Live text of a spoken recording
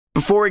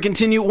Before we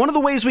continue, one of the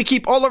ways we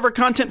keep all of our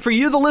content for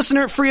you, the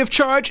listener, free of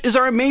charge is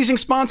our amazing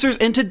sponsors,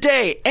 and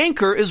today,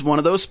 Anchor is one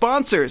of those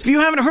sponsors. If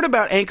you haven't heard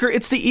about Anchor,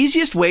 it's the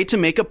easiest way to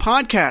make a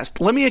podcast.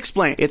 Let me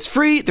explain. It's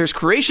free, there's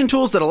creation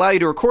tools that allow you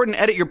to record and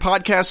edit your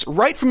podcasts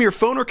right from your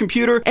phone or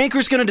computer.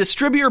 Anchor's going to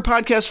distribute your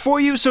podcast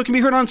for you so it can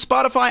be heard on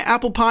Spotify,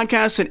 Apple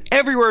Podcasts, and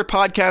everywhere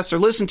podcasts are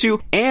listened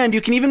to, and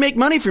you can even make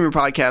money from your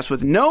podcast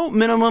with no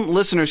minimum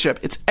listenership.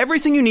 It's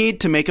everything you need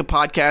to make a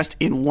podcast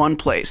in one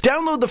place.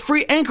 Download the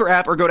free Anchor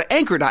app or go to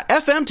anchor.fm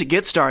to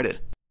get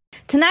started.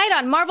 Tonight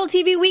on Marvel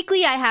TV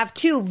Weekly, I have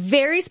two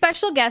very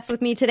special guests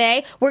with me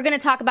today. We're going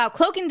to talk about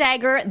Cloak and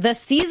Dagger, the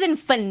season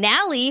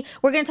finale.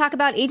 We're going to talk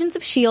about Agents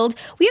of S.H.I.E.L.D.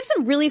 We have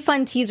some really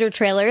fun teaser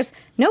trailers.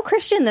 No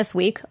Christian this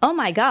week. Oh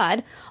my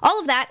God.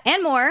 All of that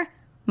and more.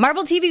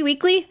 Marvel TV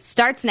Weekly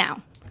starts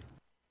now.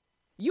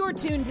 You're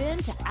tuned in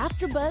to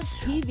AfterBuzz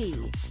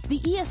TV, the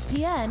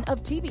ESPN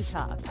of TV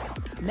talk.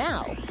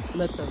 Now,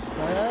 let the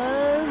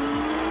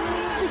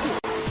buzz begin.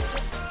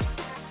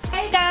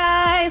 Hey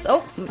guys!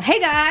 Oh, hey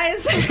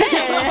guys!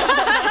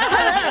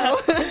 Hello!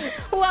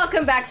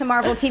 Welcome back to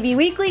Marvel TV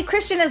Weekly.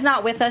 Christian is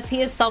not with us.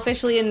 He is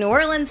selfishly in New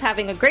Orleans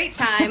having a great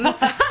time.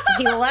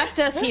 He left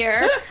us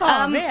here.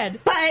 Oh, man.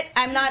 But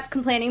I'm not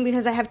complaining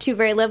because I have two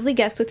very lovely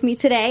guests with me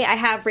today. I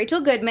have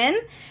Rachel Goodman,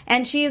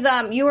 and she's,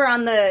 you were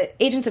on the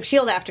Agents of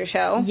S.H.I.E.L.D. after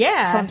show.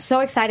 Yeah. So I'm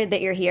so excited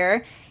that you're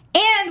here.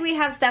 And we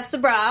have Steph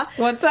Sabra.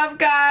 What's up,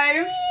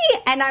 guys?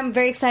 And I'm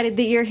very excited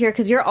that you're here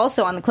because you're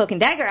also on the Cloak and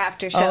Dagger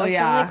after show. Oh,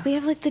 yeah. So we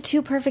have the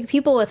two perfect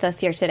people with us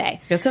here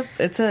today.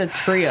 It's a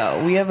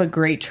trio. We have a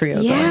great trio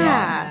going on.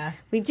 Yeah,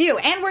 we do.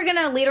 And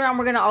later on,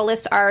 we're going to all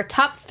list our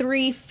top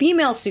 3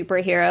 female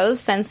superheroes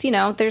since,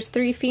 there's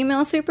 3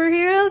 female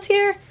superheroes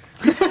here.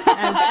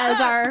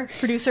 As our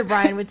producer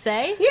Brian would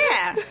say.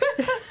 Yeah.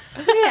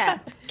 Yeah,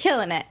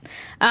 killing it.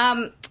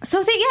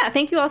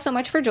 Thank you all so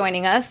much for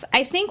joining us.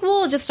 I think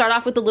we'll just start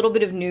off with a little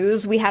bit of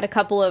news. We had a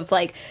couple of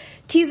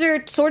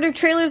teaser sort of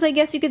trailers, I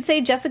guess you could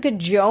say. Jessica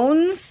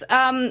Jones.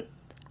 I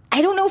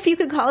don't know if you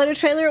could call it a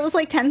trailer. It was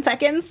 10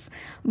 seconds,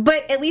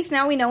 but at least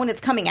now we know when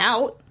it's coming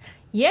out.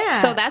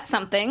 Yeah. So that's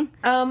something.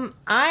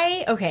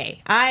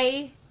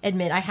 I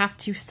admit I have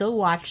to still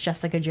watch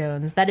Jessica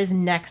Jones. That is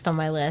next on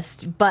my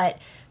list, but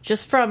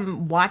just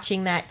from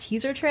watching that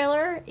teaser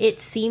trailer,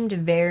 it seemed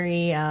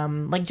very,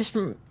 just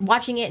from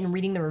watching it and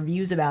reading the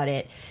reviews about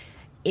it,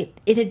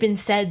 it had been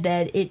said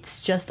that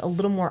it's just a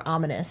little more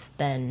ominous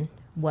than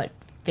what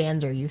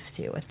fans are used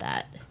to with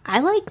that. I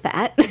like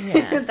that.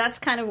 Yeah. That's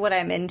kind of what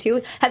I'm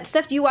into.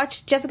 Steph, do you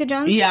watch Jessica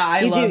Jones? Yeah,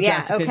 I love do?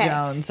 Jessica Okay.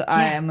 Jones. Yeah.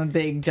 I am a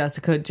big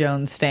Jessica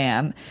Jones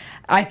stan.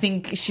 I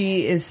think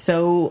she is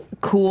so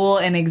cool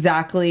and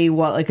exactly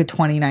what a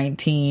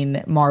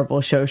 2019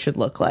 Marvel show should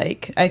look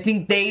like. I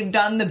think they've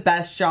done the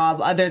best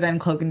job, other than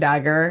Cloak and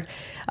Dagger,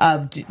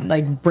 of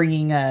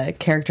bringing a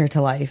character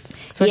to life,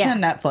 especially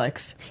on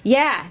Netflix.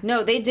 Yeah,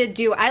 no, they did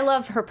do. I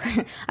love her.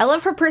 I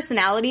love her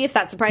personality. If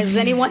that surprises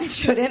anyone, it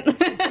shouldn't.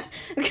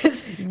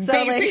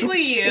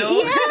 Basically, you.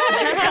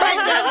 Yeah, kind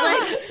of.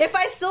 If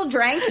I still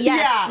drank,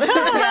 yes.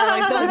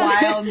 Yeah, the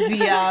wild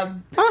Zia,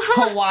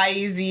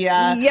 Hawaii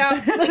Zia.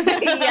 Yep.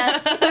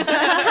 Yes.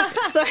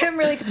 So I'm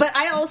really, but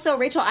I also,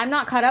 Rachel, I'm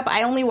not caught up.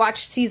 I only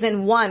watched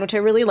season 1, which I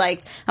really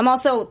liked. I'm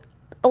also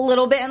a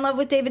little bit in love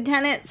with David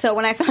Tennant, so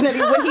when I found out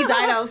when he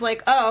died, I was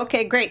like, oh,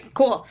 okay, great,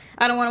 cool.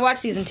 I don't want to watch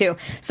season 2.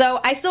 So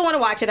I still want to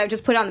watch it. I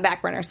just put it on the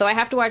back burner. So I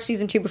have to watch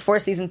season 2 before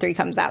season 3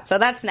 comes out. So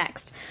that's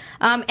next.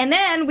 And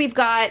then we've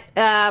got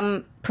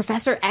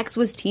Professor X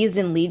was teased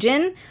in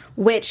Legion,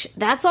 which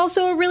that's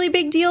also a really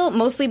big deal,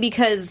 mostly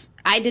because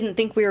I didn't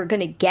think we were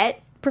going to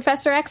get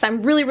Professor X.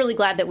 I'm really, really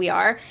glad that we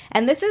are.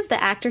 And this is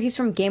the actor. He's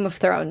from Game of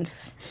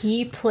Thrones.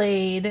 He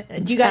played...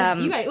 Do you guys...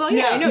 well,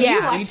 yeah, I know yeah.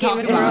 you watched Game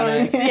of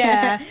about Thrones.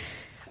 Yeah.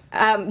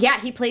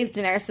 He plays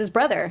Daenerys'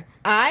 brother.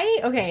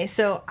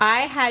 So I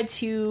had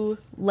to,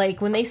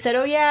 when they said,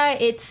 oh yeah,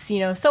 it's,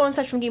 so and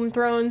such from Game of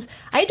Thrones,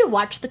 I had to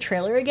watch the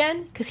trailer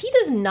again, because he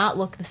does not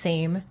look the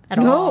same at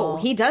all. No,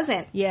 he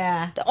doesn't.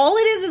 Yeah. All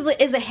it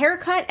is a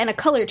haircut and a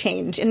color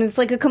change, and it's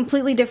a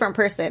completely different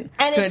person.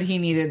 And Good, he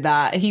needed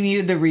that. He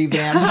needed the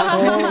revamp.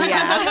 Oh,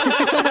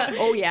 yeah.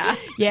 Oh, yeah.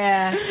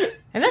 Yeah.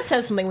 And that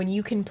says something when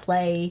you can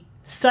play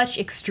such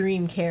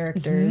extreme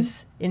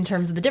characters in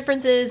terms of the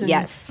differences. And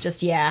yes.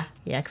 Just,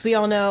 because we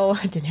all know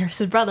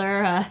Daenerys'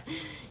 brother,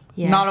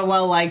 Not a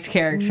well-liked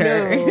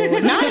character.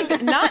 No,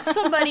 not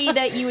somebody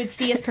that you would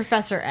see as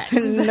Professor X.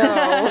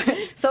 No.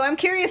 So I'm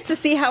curious to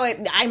see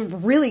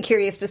I'm really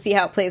curious to see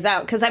how it plays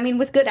out. Because,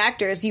 with good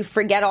actors, you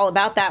forget all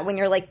about that when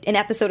you're an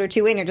episode or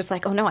 2 in. You're just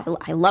oh no,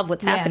 I love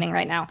what's happening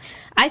right now.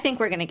 I think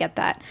we're going to get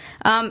that.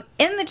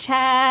 In the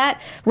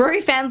chat,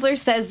 Rory Fansler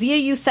says, Zia,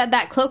 you said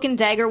that Cloak and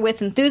Dagger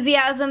with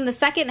enthusiasm. The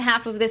second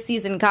half of this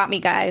season got me,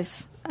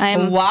 guys.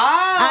 Wow.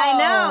 I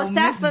know.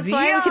 Steph, that's Zia.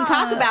 why we can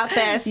talk about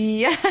this.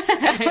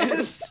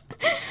 Yes.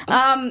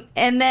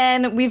 And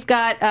then we've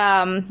got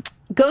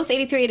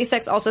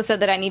Ghost8386 also said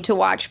that I need to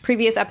watch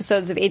previous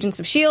episodes of Agents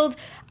of S.H.I.E.L.D.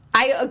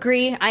 I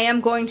agree. I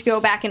am going to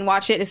go back and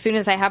watch it as soon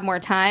as I have more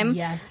time.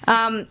 Yes.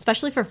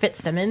 Especially for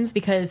Fitzsimmons,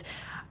 because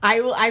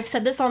I've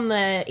said this on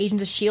the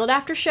Agents of S.H.I.E.L.D.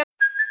 after show.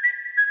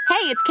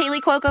 it's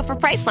Kaylee Cuoco for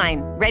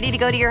Priceline. Ready to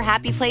go to your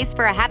happy place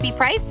for a happy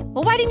price?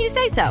 Well, why didn't you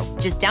say so?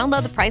 Just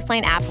download the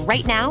Priceline app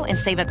right now and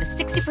save up to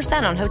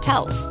 60% on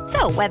hotels.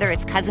 So whether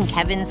it's Cousin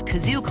Kevin's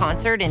Kazoo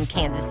Concert in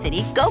Kansas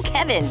City, go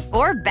Kevin,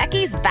 or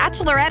Becky's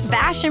Bachelorette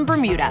Bash in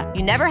Bermuda,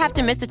 you never have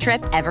to miss a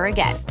trip ever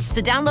again.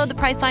 So download the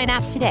Priceline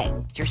app today.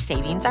 Your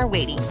savings are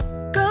waiting.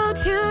 Go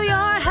to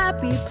your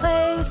happy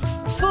place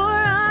for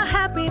a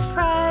happy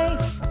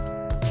price.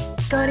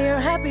 Go to your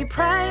happy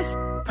price,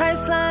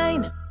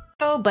 Priceline.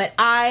 But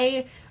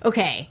my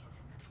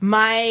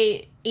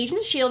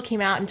Agents of S.H.I.E.L.D.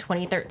 came out in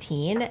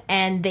 2013,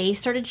 and they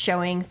started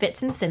showing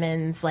Fitz and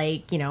Simmons,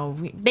 like, you know,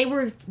 they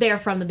were there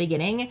from the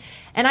beginning,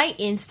 and I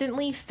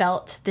instantly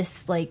felt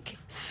this, like,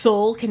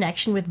 soul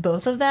connection with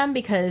both of them,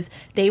 because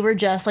they were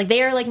just, like,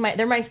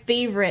 they're my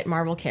favorite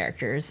Marvel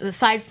characters,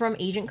 aside from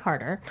Agent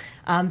Carter.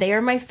 They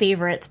are my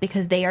favorites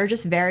because they are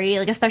just very,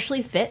 like,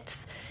 especially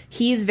Fitz.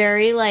 He's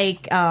very,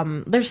 like,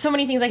 there's so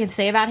many things I can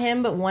say about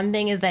him, but one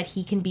thing is that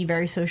he can be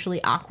very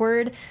socially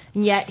awkward,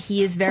 and yet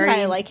he is very... That's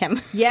why I like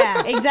him.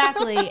 Yeah,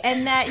 exactly.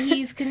 And that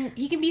he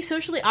can be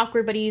socially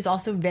awkward, but he's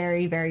also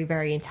very, very,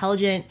 very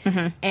intelligent.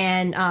 Mm-hmm.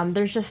 And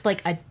there's just,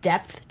 like, a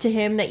depth to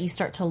him that you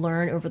start to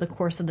learn over the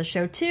course of the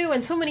show, too,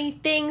 and so many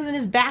things in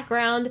his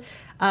background.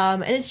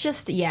 And it's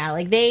just, yeah,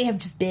 like, they have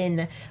just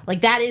been,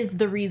 like, that is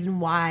the reason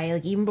why,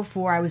 like, even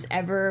before I was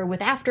ever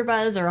with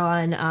AfterBuzz or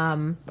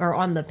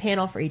on the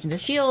panel for Agents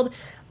of S.H.I.E.L.D.,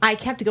 I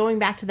kept going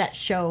back to that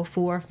show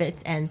for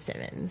Fitz and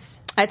Simmons.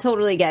 I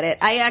totally get it.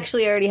 I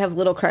actually already have a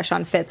little crush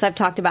on Fitz. I've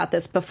talked about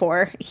this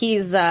before.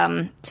 He's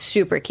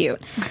super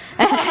cute. His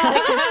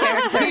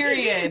character.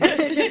 Period.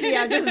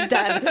 just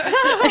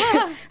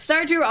done.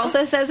 Star Drew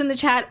also says in the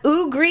chat,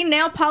 ooh, green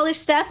nail polish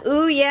stuff.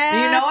 Ooh,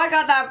 yeah. You know I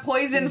got that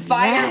poison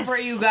fire for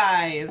you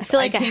guys. I feel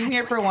like I came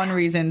here for one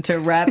reason, to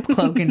rep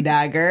Cloak and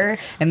Dagger,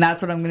 and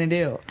that's what I'm going to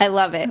do. I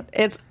love it.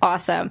 It's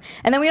awesome.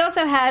 And then we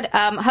also had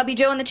Hubby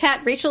Joe in the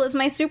chat. Rachel is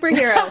my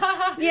superhero.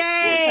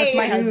 Yay! That's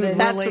my husband.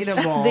 That's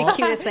Relatable. the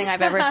cutest thing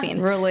I've ever seen.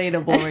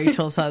 Relatable,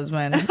 Rachel's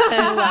husband.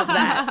 I love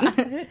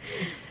that.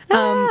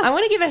 I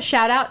want to give a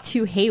shout out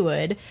to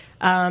Haywood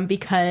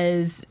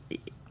because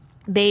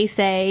they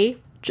say,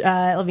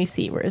 let me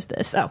see, where is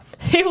this? Oh,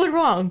 Haywood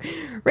wrong.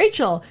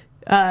 Rachel,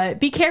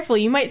 be careful,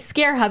 you might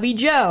scare Hubby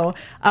Joe.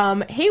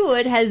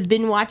 Haywood has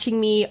been watching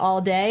me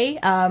all day.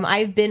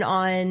 I've been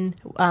on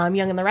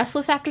Young and the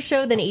Restless after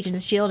show, then Agents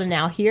of S.H.I.E.L.D., and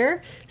now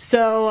here.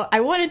 So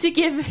I wanted to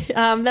give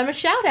them a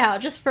shout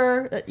out just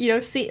for,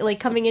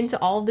 coming into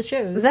all of the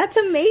shows. That's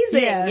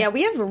amazing. Yeah.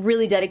 We have a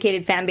really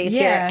dedicated fan base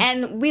here,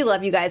 and we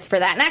love you guys for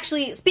that. And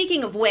actually,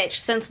 speaking of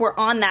which, since we're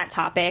on that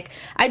topic,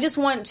 I just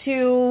want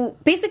to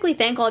basically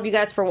thank all of you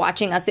guys for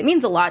watching us. It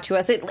means a lot to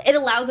us. It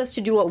allows us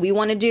to do what we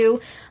want to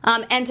do,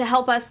 and to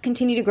help us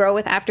continue to grow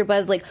with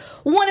AfterBuzz. Like,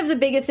 one of the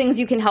biggest things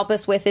you can help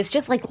us with is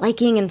just, like,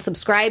 liking and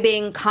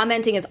subscribing.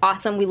 Commenting is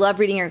awesome. We love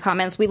reading your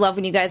comments. We love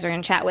when you guys are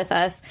in chat with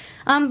us.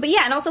 But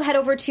yeah, and also head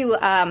over to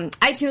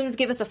iTunes,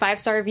 give us a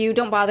 5-star review.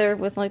 Don't bother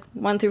with, like,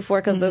 1 through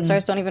 4 because those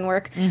stars don't even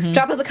work.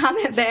 Drop us a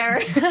comment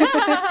there.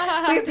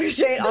 We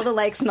appreciate all the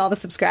likes and all the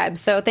subscribes.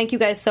 So thank you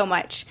guys so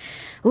much.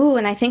 Ooh,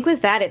 and I think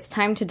with that, it's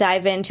time to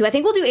dive into... I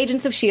think we'll do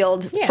Agents of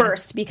S.H.I.E.L.D.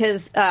 first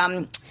because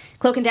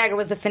Cloak and Dagger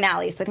was the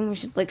finale. So I think we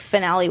should, like,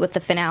 finale with the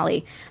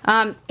finale.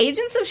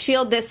 Agents of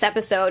S.H.I.E.L.D. this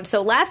episode.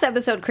 So last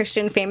episode,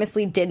 Christian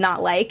famously did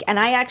not like, and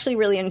I actually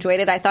really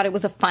enjoyed it. I thought it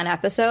was a fun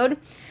episode.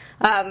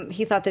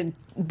 He thought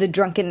the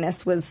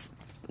drunkenness was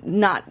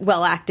not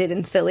well acted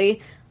and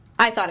silly.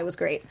 I thought it was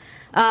great.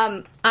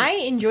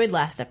 I enjoyed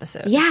last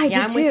episode. Yeah, I did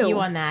I'm too. with you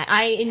on that.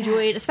 I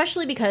enjoyed,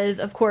 especially because,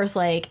 of course,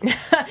 like,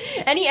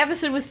 any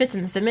episode with Fitz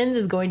and Simmons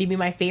is going to be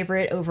my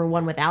favorite over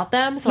one without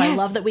them. So I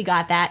love that we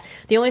got that.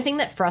 The only thing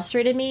that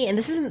frustrated me, and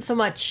this isn't so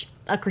much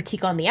a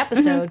critique on the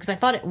episode, because I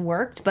thought it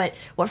worked, but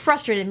what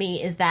frustrated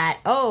me is that,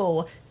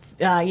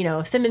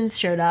 Simmons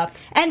showed up.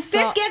 And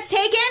Fitz gets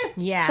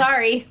taken? Yeah.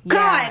 Sorry.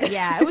 God.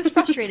 Yeah, it was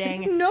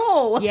frustrating.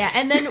 No. Yeah,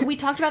 and then we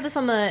talked about this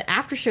on the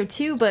after show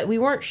too, but we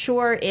weren't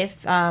sure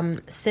if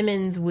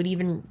Simmons would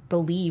even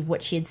believe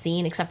what she had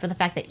seen, except for the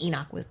fact that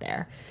Enoch was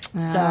there.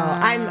 So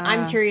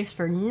I'm curious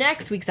for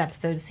next week's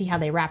episode to see how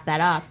they wrap that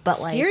up. But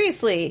like,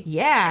 seriously,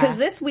 yeah, because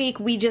this week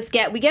we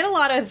get a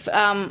lot of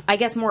I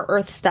guess more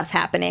Earth stuff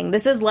happening.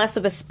 This is less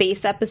of a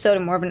space episode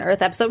and more of an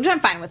Earth episode, which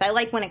I'm fine with. I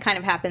like when it kind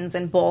of happens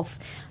in both.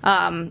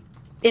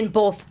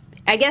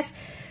 I guess,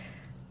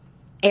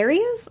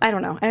 areas? I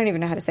don't know. I don't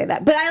even know how to say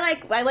that. But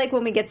I like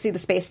when we get to see the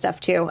space stuff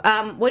too.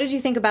 What did you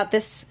think about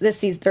this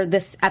season, or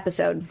this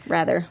episode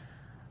rather?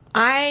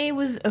 I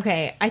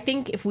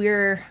think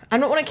I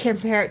don't want to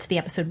compare it to the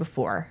episode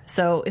before.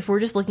 So if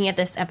we're just looking at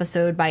this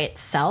episode by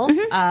itself,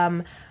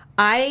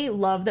 I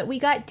love that we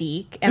got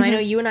Deke, and I know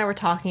you and I were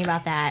talking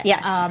about that.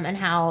 Yes. And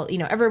how,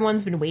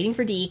 everyone's been waiting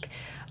for Deke.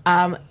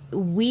 I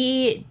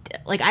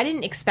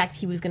didn't expect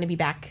he was going to be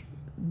back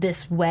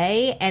this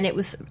way, and it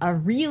was a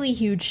really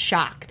huge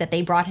shock that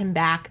they brought him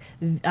back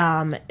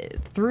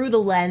through the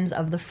lens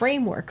of the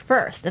framework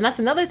first. And that's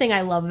another thing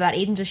I love about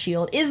Agents of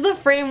S.H.I.E.L.D. is the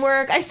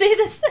framework. I say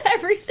this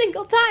every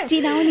single time.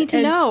 See, now I need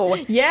to know.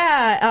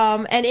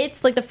 Yeah, and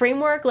it's like the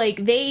framework,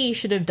 like they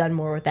should have done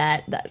more with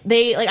that.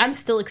 They, like, I'm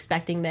still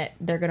expecting that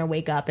they're gonna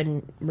wake up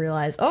and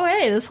realize, oh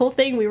hey, this whole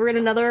thing, we were in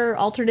another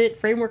alternate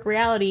framework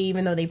reality,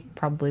 even though they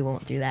probably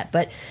won't do that.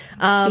 But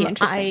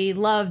I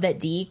love that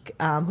Deke,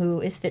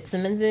 who is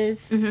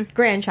Fitzsimmons'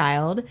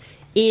 grandchild,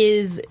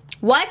 is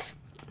What?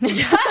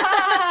 See,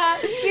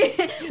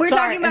 we're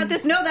talking about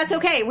this. No, that's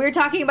okay. We were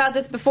talking about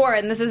this before,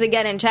 and this is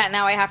again in chat.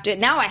 Now I have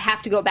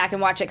to go back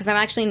and watch it because I'm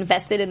actually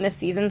invested in this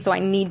season, so I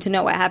need to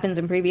know what happens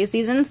in previous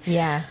seasons.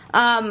 Yeah.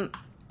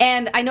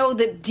 And I know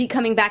that Deke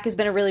coming back has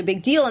been a really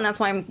big deal, and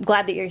that's why I'm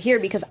glad that you're here,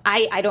 because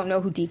I don't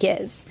know who Deke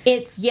is.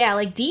 It's, yeah,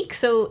 like Deke,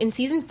 so in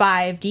season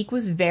 5, Deke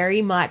was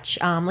very much,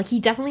 like he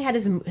definitely had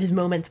his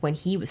moments when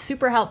he was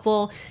super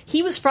helpful.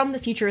 He was from the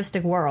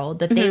futuristic world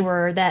that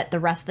that the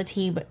rest of the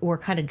team were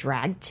kind of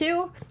dragged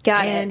to.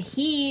 Got it. And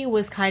he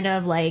was kind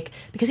of like,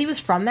 because he was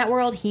from that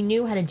world, he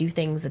knew how to do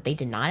things that they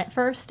did not at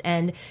first,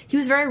 and he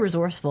was very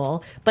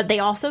resourceful, but they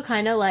also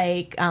kind of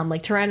like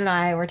Taran and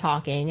I were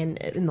talking, and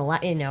in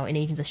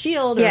Agents of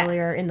S.H.I.E.L.D.,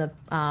 earlier in the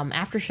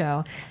after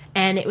show,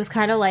 and it was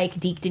kind of like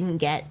Deke didn't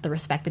get the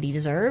respect that he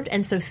deserved.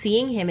 And so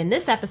seeing him in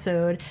this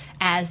episode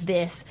as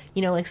this,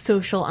 like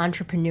social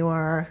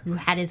entrepreneur who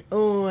had his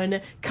own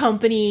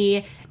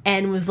company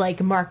and was like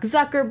Mark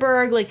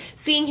Zuckerberg, like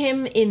seeing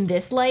him in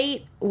this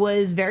light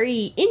was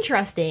very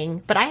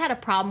interesting. But I had a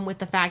problem with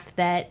the fact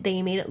that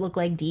they made it look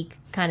like Deke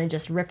kind of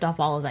just ripped off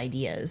all his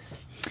ideas.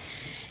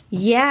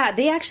 Yeah,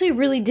 they actually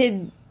really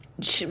did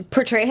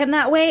portray him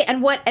that way,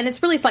 and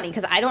it's really funny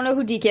because I don't know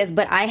who Deke is,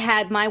 but I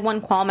had my one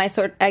qualm I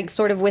sort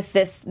of with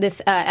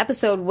this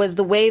episode was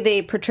the way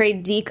they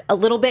portrayed Deke a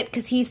little bit,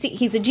 because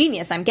he's a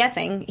genius. I'm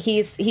guessing he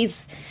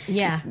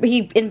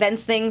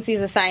invents things.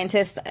 He's a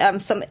scientist,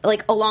 some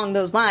like along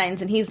those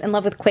lines, and he's in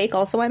love with Quake.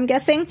 Also, I'm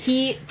guessing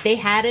they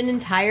had an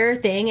entire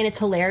thing, and it's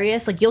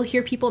hilarious. Like you'll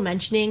hear people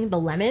mentioning the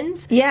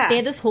lemons. Yeah, they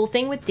had this whole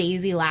thing with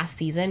Daisy last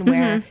season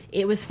where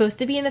it was supposed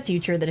to be in the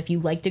future that if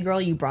you liked a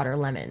girl, you brought her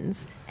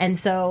lemons. And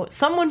so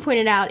someone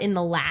pointed out in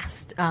the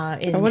last... I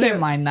wouldn't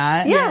mind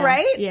that. Yeah,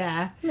 right?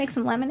 Yeah. Make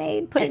some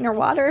lemonade, put it in your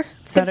water.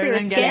 It's better good for your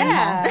than skin. getting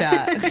honked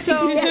at.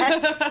 So,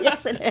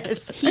 yes, it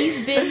is.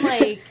 He's been,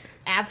 like,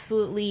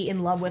 absolutely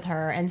in love with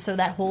her. And so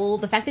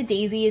the fact that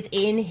Daisy is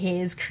in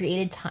his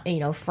created,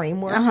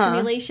 framework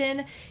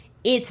simulation...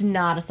 It's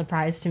not a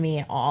surprise to me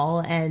at all.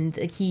 And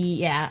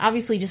he,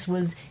 obviously just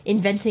was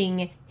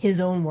inventing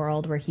his own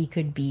world where he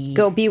could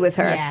go be with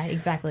her. Yeah,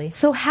 exactly.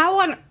 So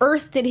how on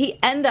earth did he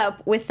end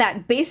up with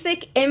that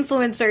basic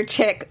influencer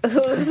chick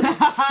who's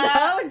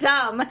so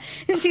dumb?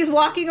 She's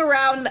walking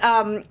around,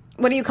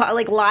 what do you call it,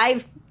 like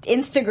live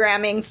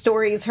Instagramming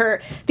stories,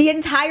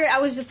 I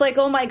was just like,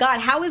 oh my god,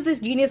 how is this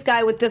genius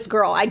guy with this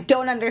girl? I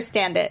don't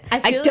understand it.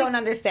 I don't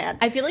understand.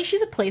 I feel like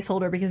she's a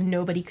placeholder because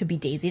nobody could be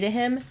Daisy to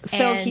him.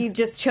 So he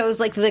just chose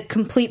like the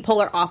complete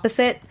polar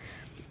opposite.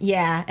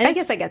 Yeah. And I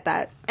guess I get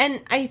that.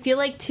 And I feel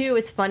like, too,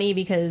 it's funny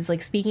because,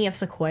 like, speaking of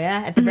Sequoia,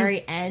 at the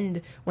very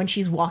end, when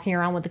she's walking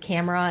around with the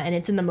camera, and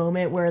it's in the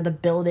moment where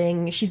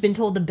she's been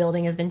told the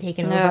building has been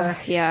taken over.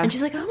 Yeah. And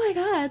she's like, oh my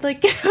god,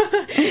 like,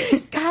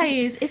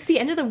 guys, it's the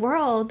end of the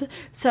world.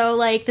 So,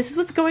 like, this is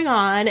what's going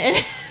on.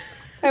 And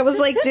I was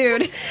like,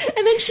 dude.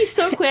 And then she's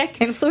so quick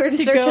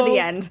influencer to the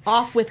end.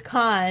 Off with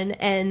Khan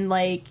and,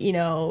 like,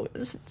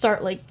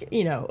 start, like,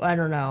 I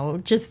don't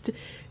know, just...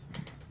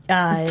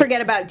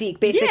 forget about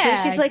Deke, basically. Yeah,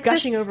 she's like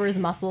gushing over his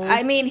muscles.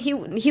 I mean,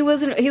 he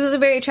was a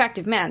very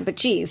attractive man, but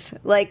geez,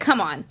 like, come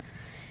on.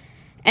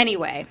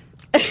 Anyway,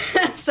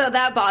 so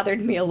that bothered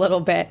me a little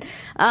bit.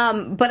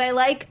 But I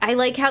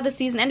like how the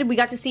season ended. We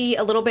got to see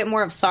a little bit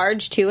more of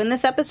Sarge too in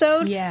this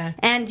episode. Yeah.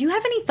 And do you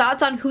have any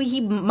thoughts on who he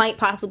might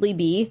possibly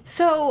be?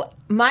 So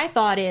my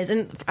thought is,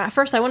 and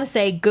first I want to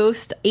say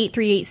Ghost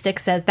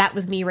 8386 says that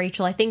was me,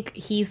 Rachel. I think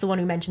he's the one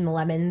who mentioned the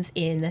lemons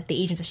in the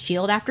Agents of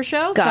S.H.I.E.L.D. after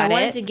show. So I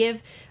wanted to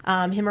give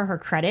him or her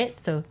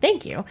credit. So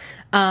thank you.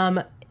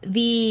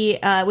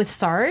 With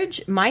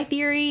Sarge, my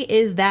theory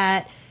is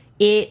that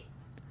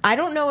I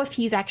don't know if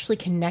he's actually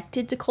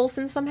connected to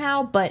Coulson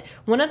somehow, but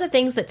one of the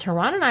things that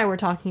Taran and I were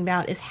talking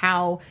about is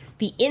how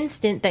the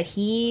instant that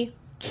he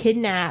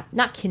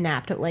not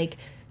kidnapped, but like,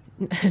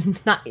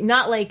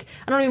 not like,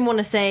 I don't even want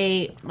to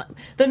say,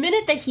 the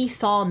minute that he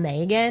saw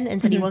Megan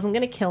and said he wasn't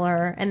going to kill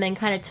her and then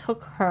kind of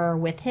took her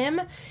with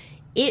him,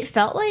 it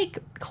felt like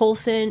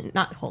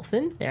not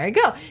Coulson, there I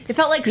go. It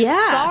felt like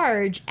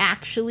Sarge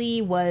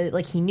actually was,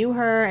 like, he knew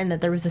her and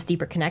that there was this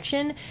deeper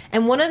connection.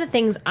 And one of the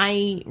things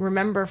I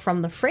remember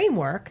from the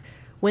framework,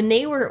 when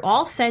they were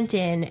all sent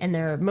in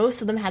and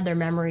most of them had their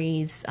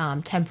memories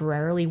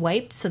temporarily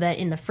wiped so that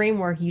in the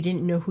framework you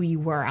didn't know who you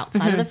were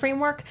outside of the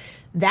framework,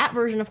 that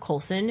version of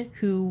Coulson,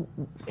 who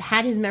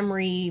had his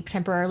memory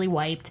temporarily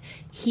wiped,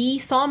 he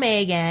saw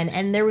May again,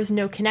 and there was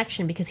no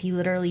connection because he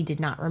literally did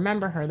not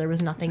remember her. There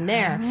was nothing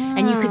there.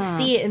 And you could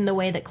see it in the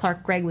way that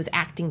Clark Gregg was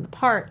acting the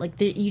part. Like,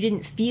 you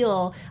didn't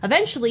feel...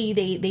 Eventually,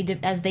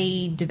 as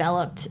they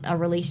developed a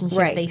relationship,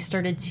 Right. they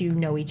started to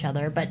know each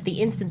other. But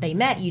the instant they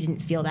met, you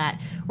didn't feel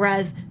that.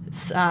 Whereas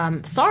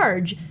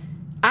Sarge,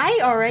 I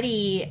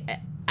already...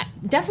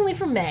 Definitely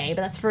from May,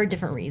 but that's for a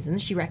different reason.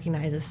 She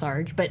recognizes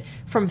Sarge. But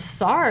from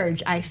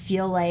Sarge, I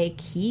feel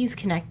like he's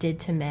connected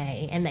to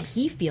May and that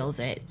he feels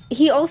it.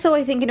 He also,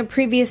 I think, in a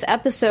previous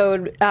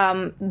episode,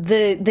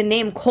 the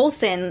name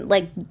Coulson,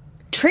 like,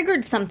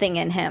 triggered something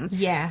in him.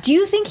 Yeah. Do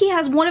you think he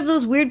has one of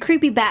those weird,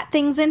 creepy bat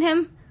things in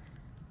him?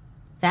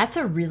 That's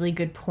a really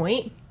good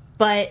point.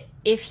 But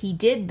if he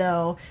did,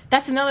 though,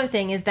 that's another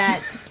thing, is that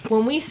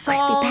when we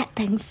saw bat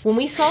things. when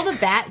we saw the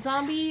bat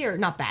zombie, or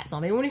not bat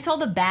zombie, when we saw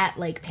the bat,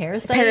 like,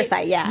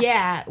 parasite,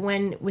 yeah.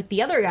 when with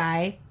the other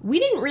guy, we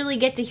didn't really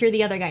get to hear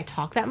the other guy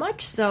talk that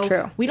much, so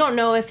True. we don't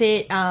know if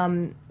it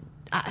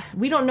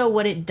we don't know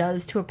what it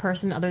does to a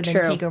person other than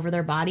True. take over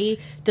their body.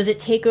 Does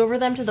it take over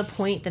them to the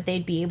point that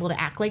they'd be able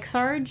to act like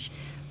Sarge?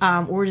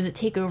 Or does it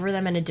take over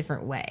them in a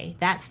different way?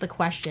 That's the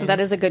question. That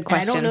is a good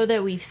question. And I don't know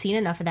that we've seen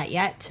enough of that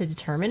yet to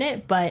determine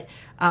it, but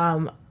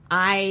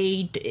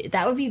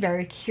that would be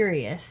very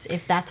curious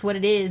if that's what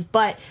it is.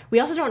 But we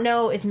also don't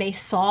know if May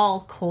saw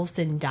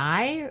Coulson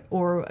die,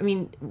 or, I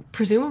mean,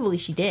 presumably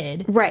she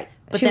did. Right.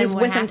 But she then was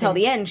what with him till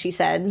happened? the end, she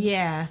said.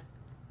 Yeah.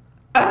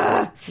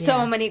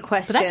 So many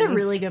questions. But that's a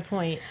really good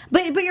point.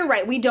 But you're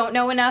right. We don't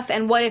know enough.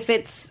 And what if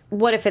it's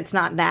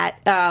not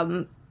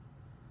that?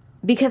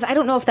 Because I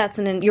don't know if that's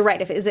you're right.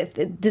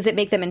 Does it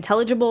make them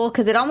intelligible?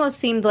 Because it almost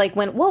seemed like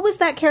what was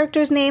that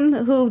character's name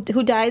who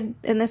died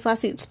in this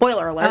last season?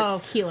 Spoiler alert.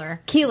 Oh, Keeler.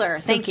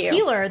 Thank you.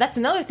 Keeler, that's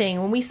another thing.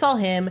 When we saw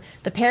him,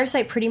 the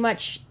parasite pretty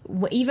much,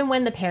 even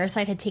when the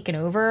parasite had taken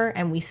over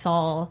and we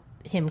saw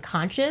him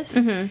conscious,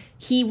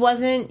 he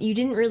wasn't, you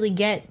didn't really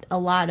get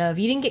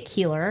you didn't get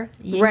Keeler.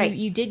 Right.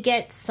 You did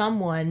get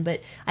someone,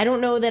 but I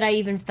don't know that I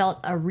even felt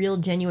a real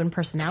genuine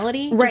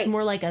personality. Right. Just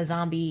more like a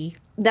zombie.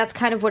 That's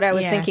kind of what I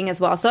was thinking as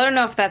well. So I don't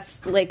know if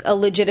that's like a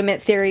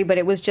legitimate theory, but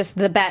it was just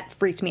the bat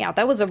freaked me out.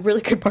 That was a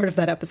really good part of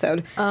that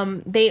episode.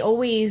 They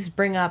always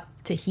bring up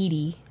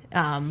Tahiti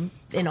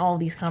in all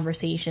these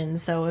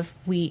conversations. So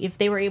if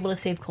they were able to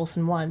save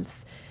Coulson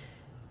once,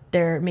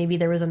 maybe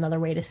there was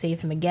another way to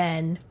save him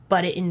again,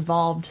 but it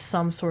involved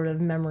some sort of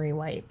memory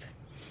wipe.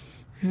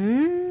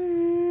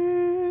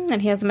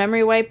 And he has a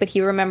memory wipe, but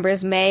he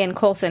remembers May and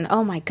Coulson.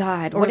 Oh my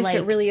God. What if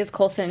it really is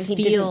Coulson and he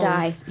didn't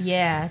die?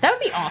 Yeah. That would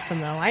be awesome,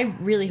 though. I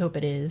really hope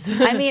it is.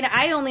 I mean,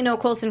 I only know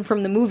Coulson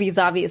from the movies,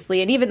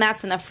 obviously, and even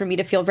that's enough for me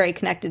to feel very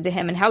connected to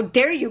him. And how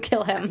dare you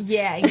kill him?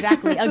 Yeah,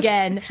 exactly.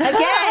 Again.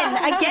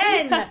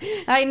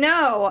 I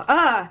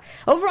know.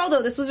 Overall,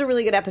 though, this was a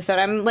really good episode.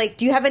 I'm like,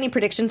 do you have any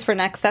predictions for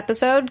next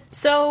episode?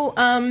 So,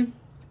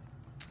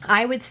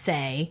 I would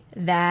say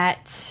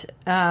that,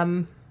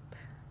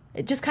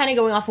 just kind of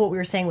going off of what we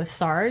were saying with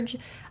Sarge,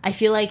 I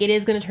feel like it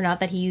is going to turn out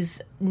that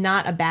he's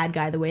not a bad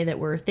guy the way that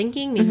we're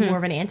thinking. Maybe more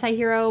of an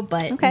anti-hero,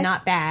 but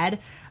not bad.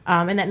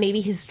 And that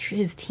maybe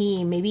his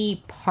team,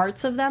 maybe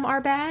parts of them are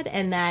bad,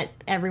 and that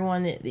we're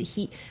going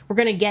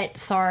to get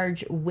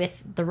Sarge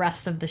with the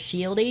rest of the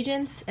S.H.I.E.L.D.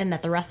 agents, and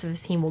that the rest of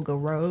his team will go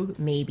rogue,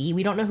 maybe.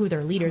 We don't know who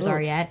their leaders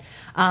are yet.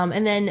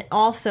 And then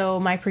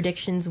also my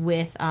predictions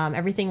with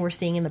everything we're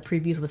seeing in the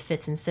previews with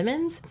Fitz and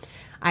Simmons.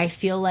 I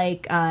feel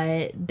like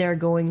they're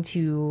going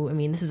to, I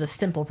mean, this is a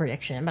simple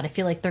prediction, but I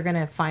feel like they're going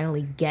to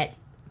finally get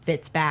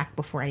Fitz back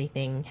before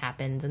anything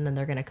happens, and then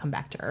they're going to come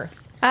back to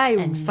Earth. I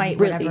fight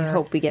really whatever.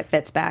 hope we get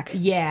Fitz back.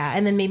 Yeah,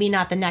 and then maybe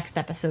not the next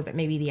episode, but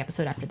maybe the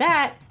episode after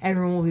that,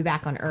 everyone will be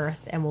back on Earth,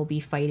 and we'll be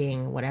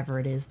fighting whatever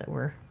it is that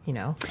we're,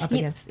 up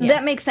against. Yeah.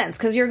 That makes sense,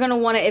 because you're going to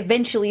want to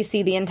eventually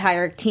see the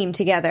entire team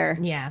together.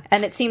 Yeah.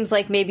 And it seems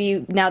like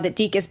maybe now that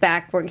Deke is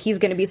back, he's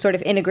going to be sort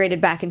of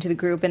integrated back into the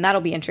group, and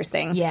that'll be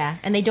interesting. Yeah,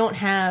 and they don't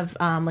have,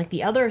 like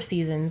the other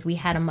seasons, we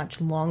had a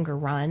much longer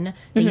run.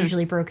 They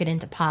usually broke it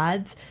into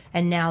pods,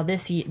 and now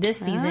this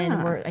season,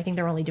 I think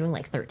they're only doing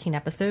like 13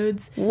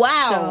 episodes.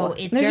 Wow. So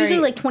it's There's usually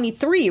like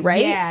 23,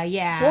 right?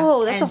 Yeah.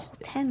 Whoa, that's a whole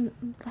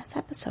 10 less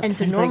episodes. And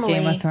so It's normally,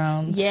 like Game of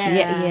Thrones.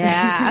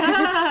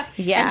 Yeah.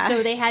 And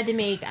so they had to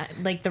make,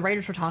 like the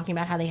writers were talking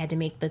about how they had to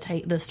make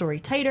the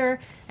story tighter.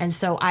 And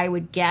so I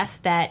would guess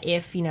that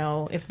if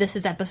this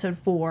is episode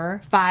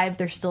 4, 5,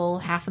 they're still,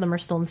 half of them are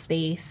still in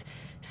space.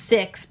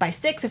 6, by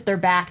 6, if they're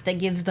back, that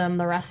gives them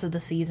the rest of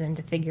the season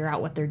to figure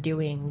out what they're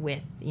doing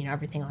with,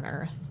 everything on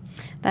Earth.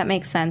 That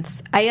makes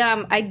sense. I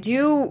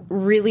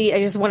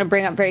just want to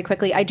bring up very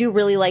quickly, I do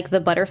really like the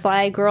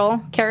butterfly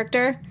girl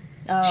character.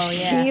 Oh,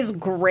 yeah. She's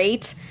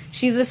great.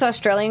 She's this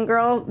Australian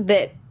girl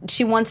that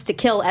she wants to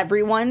kill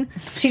everyone.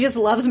 She just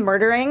loves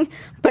murdering,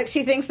 But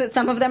she thinks that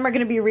some of them are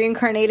going to be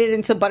reincarnated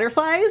into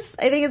butterflies,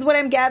 I think is what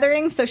I'm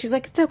gathering. So she's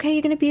like, it's okay,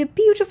 you're going to be a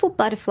beautiful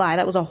butterfly.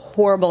 That was a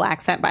horrible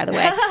accent, by the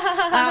way.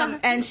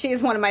 And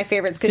she's one of my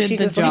favorites because she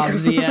just job,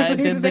 Zia.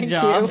 Did the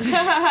job. she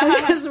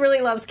just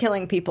really loves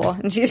killing people.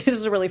 And she's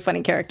just a really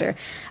funny character.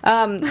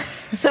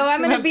 So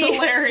I'm going to be...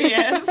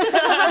 hilarious.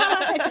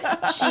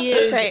 She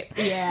is great.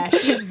 Yeah,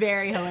 she's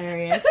very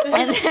hilarious.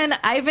 And then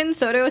Ivan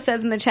Soto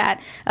says in the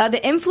chat, the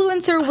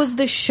influencer was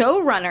the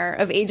showrunner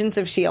of Agents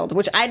of S.H.I.E.L.D.,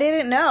 which I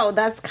didn't know.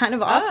 That's kind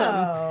of awesome.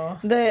 Oh.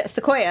 The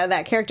Sequoia,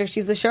 that character,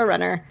 she's the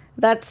showrunner.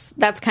 That's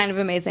kind of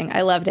amazing.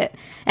 I loved it.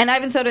 And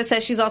Ivan Soto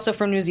says she's also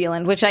from New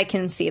Zealand, which I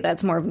can see.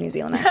 That's more of a New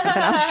Zealand accent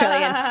than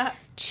Australian.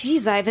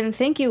 Jeez, Ivan,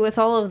 thank you with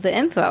all of the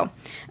info.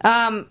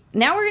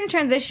 Now we're going to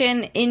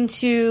transition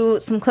into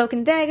some Cloak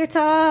and Dagger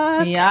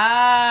talk.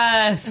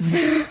 Yes.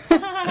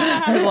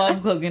 I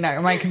love Cloak and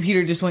Dagger. My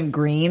computer just went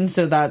green,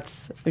 so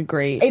that's a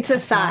great... It's a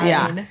sign.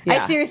 Yeah.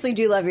 I seriously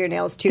do love your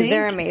nails, too.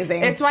 They're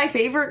amazing. It's my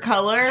favorite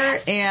color,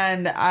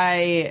 and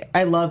I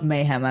love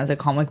Mayhem as a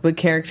comic book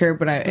character,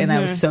 but I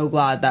was so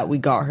glad that we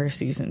got her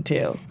season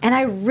 2. And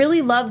I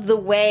really loved the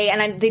way,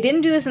 and they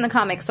didn't do this in the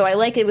comics, so I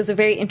like it was a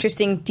very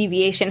interesting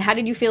deviation. How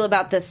did you feel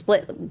about the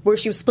split, where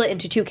she was split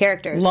into 2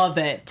 characters? Love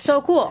it.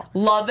 So cool.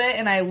 Love it,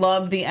 and I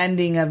love the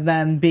ending of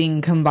them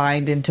being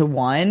combined into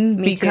one.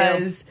 Me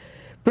because too.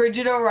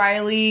 Bridget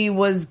O'Reilly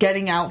was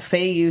getting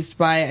out-phased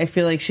by, I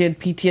feel like she had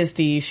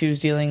PTSD she was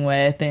dealing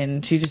with,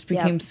 and she just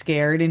became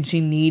scared, and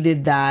she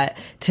needed that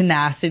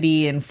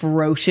tenacity and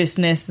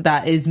ferociousness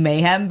that is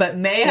Mayhem, but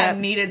Mayhem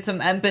needed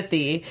some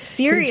empathy.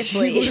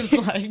 Seriously. She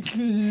was like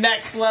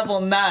next level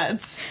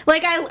nuts.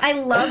 Like, I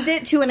loved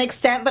it to an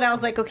extent, but I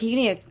was like, okay, you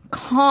need to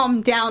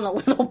calm down a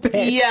little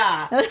bit.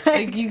 Yeah.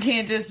 Like, you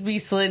can't just be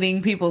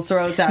slitting people's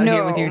throats out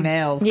here with your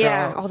nails, girl.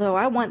 Yeah, although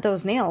I want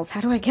those nails.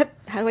 How do I get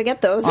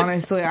those?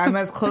 Honestly, I'm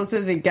as close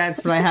as it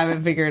gets, but I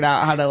haven't figured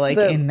out how to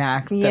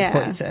enact the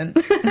poison.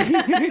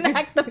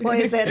 Enact the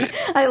poison.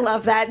 I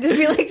love that. To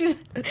be like,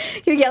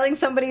 you're yelling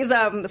somebody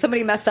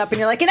messed up, and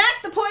you're like,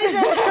 enact the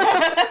poison.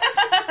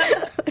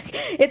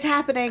 It's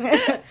happening.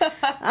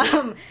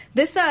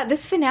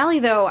 This finale,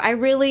 though, I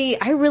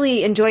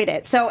really enjoyed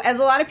it. So, as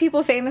a lot of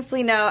people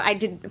famously know,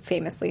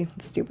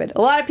 stupid.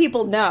 A lot of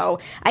people know,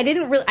 I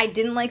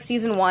didn't like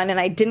season 1, and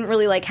I didn't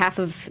really like half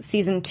of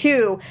season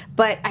 2.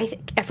 But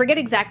I forget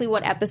exactly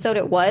what episode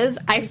it was.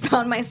 I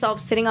found myself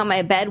sitting on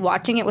my bed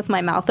watching it with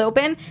my mouth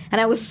open,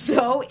 and I was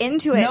so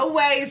into it. No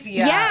ways,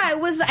 yeah. It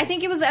was. I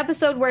think it was the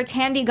episode where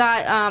Tandy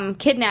got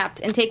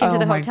kidnapped and taken to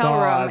the hotel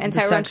room, and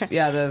Tyrone.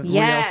 The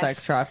real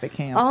sex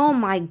trafficking. Oh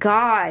my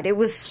god, it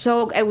was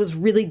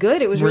really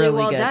good. It was really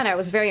well done. I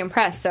was very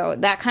impressed. So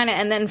that kind of,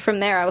 and then from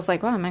there, I was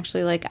like, well, I'm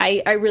actually like,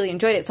 I really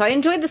enjoyed it. So I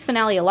enjoyed this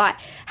finale a lot.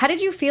 How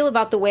did you feel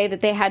about the way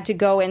that they had to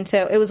go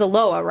into? It was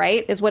Aloha,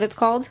 right? Is what it's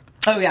called.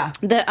 Oh yeah,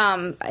 the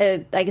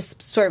I guess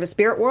sort of a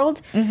spirit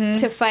world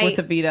to fight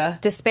with Evita.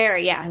 Despair.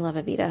 Yeah, I love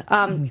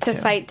Evita. To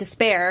fight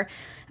Despair.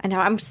 And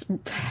now I'm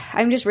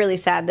just really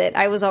sad that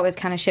I was always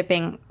kind of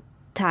shipping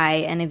Ty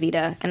and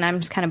Evita, and I'm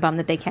just kind of bummed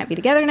that they can't be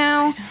together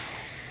now.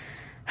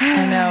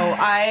 I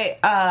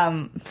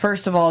know.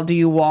 First of all, do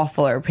you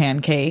waffle or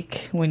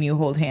pancake when you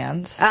hold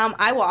hands?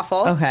 I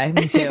waffle. Okay,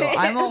 me too.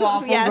 I'm a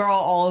waffle girl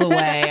all the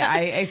way.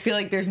 I feel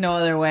like there's no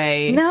other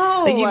way.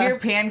 No. Like, if you're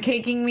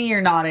pancaking me,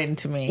 you're not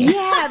into me.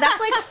 Yeah, that's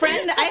like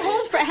friend. I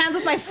hold hands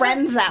with my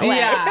friends that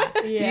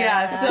way.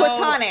 Yeah. So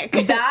platonic.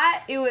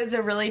 It was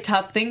a really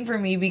tough thing for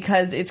me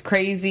because it's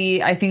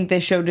crazy. I think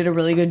this show did a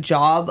really good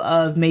job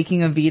of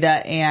making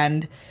Evita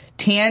and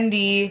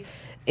Tandy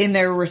in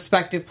their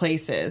respective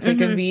places. Like,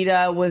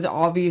 Evita was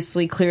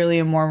obviously clearly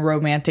a more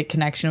romantic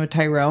connection with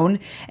Tyrone,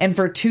 and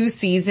for 2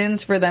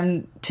 seasons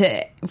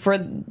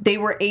they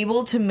were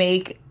able to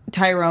make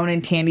Tyrone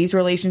and Tandy's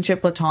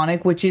relationship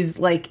platonic, which is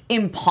like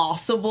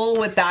impossible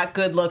with that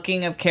good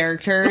looking of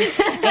characters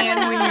and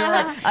when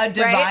you're a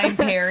divine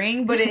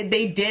pairing, but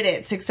they did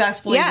it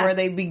successfully where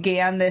they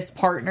began this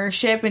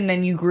partnership and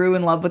then you grew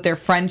in love with their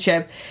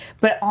friendship.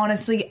 But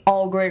honestly,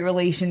 all great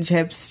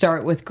relationships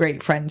start with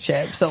great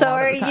friendships. So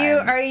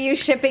are you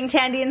shipping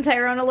Tandy and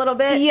Tyrone a little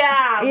bit?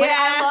 Yeah. Like,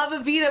 I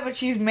love Evita, but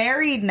she's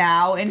married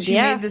now and she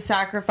made the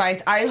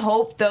sacrifice. I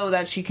hope though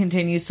that she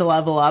continues to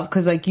level up,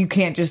 because like, you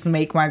can't just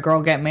make my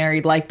girl get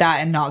married like that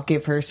and not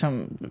give her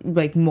some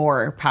like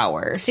more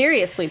power.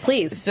 Seriously,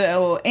 please.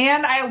 So,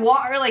 and I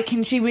want her, like,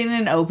 can she be in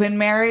an open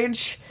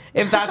marriage?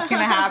 If that's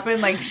gonna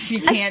happen, like, she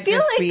can't. I feel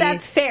just like be...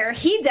 that's fair.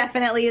 He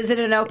definitely is in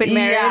an open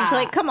marriage.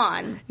 Like, come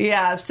on.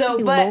 Yeah. So,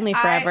 be but lonely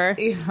forever.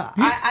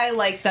 I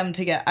like them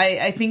to get.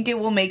 I think it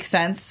will make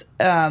sense.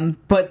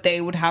 But they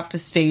would have to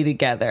stay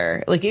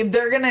together. Like, if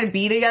they're gonna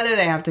be together,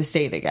 they have to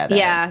stay together.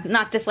 Yeah,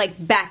 not this like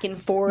back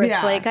and forth.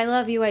 Like, I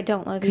love you, I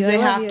don't love you. Because they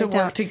have to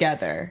work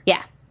together.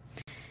 Yeah.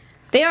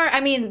 They are.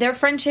 I mean, their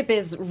friendship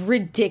is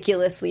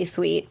ridiculously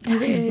sweet.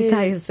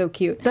 Ty is so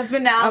cute. The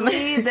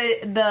finale,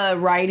 the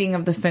writing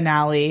of the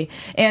finale,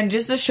 and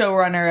just the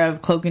showrunner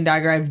of Cloak and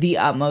Dagger, I have the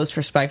utmost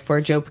respect for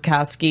Joe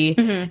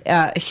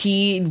Pekowski.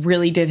 He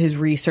really did his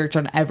research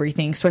on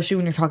everything, especially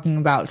when you're talking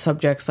about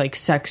subjects like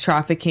sex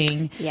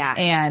trafficking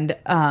and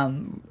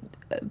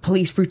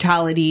police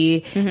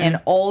brutality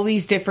and all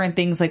these different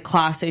things like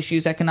class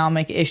issues,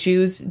 economic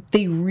issues.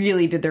 They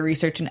really did their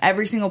research, and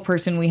every single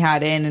person we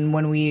had in, and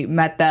when we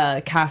met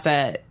the cast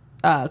at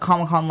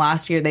Comic-Con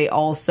last year, they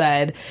all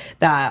said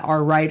that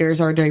our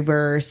writers are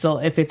diverse. So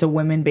if it's a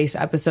women-based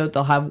episode,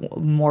 they'll have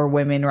more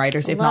women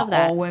writers, if not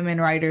all women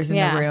writers in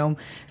the room.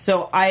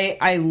 So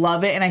I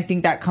love it, and I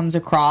think that comes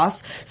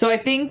across. So I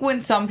think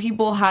when some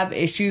people have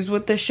issues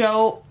with the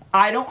show,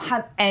 I don't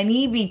have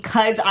any,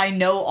 because I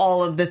know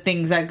all of the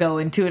things that go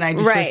into it, and I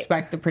just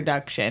respect the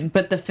production.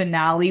 But the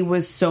finale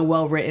was so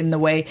well written. The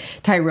way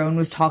Tyrone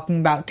was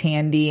talking about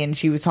Tandy and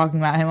she was talking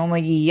about him, I'm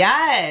like,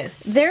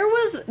 yes. There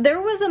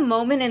was a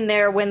moment in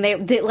there when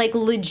they like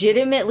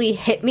legitimately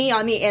hit me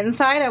on the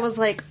inside. I was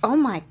like, oh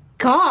my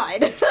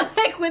God.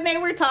 Like when they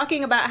were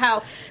talking about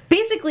how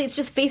basically it's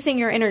just facing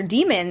your inner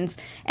demons,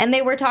 and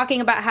they were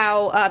talking about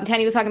how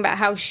Tandy was talking about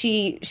how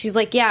she's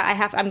like,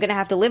 yeah, I'm gonna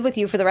have to live with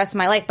you for the rest of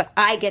my life, but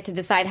I get to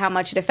decide how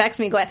much it affects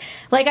me. Going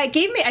like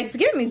it's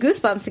giving me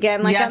goosebumps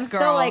again. Like I'm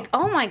so like,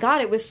 oh my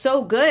God, it was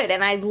so good,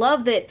 and I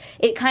love that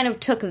it kind of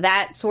took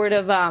that sort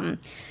of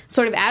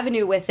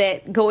avenue with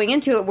it going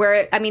into it,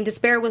 where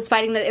Despair was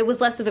fighting that it was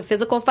less of a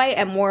physical fight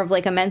and more of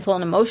like a mental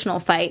and emotional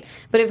fight,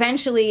 but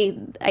eventually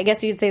I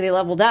guess you'd say they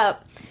leveled up.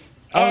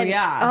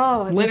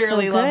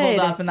 Literally leveled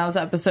up, and that was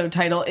the episode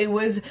title. It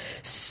was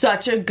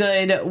such a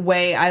good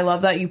way. I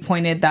love that you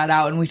pointed that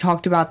out, and we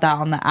talked about that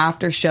on the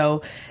after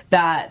show,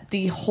 that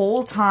the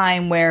whole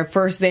time where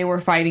first they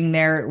were fighting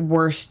their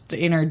worst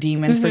inner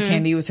demons, for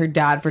Tandy it was her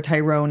dad, for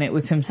Tyrone it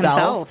was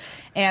himself.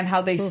 And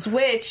how they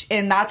switch,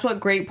 and that's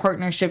what great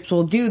partnerships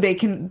will do.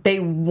 They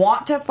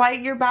want to fight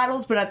your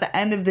battles, but at the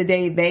end of the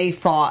day, they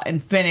fought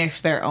and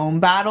finished their own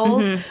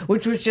battles,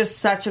 which was just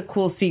such a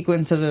cool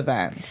sequence of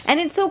events. And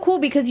it's so cool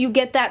because you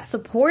get that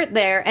support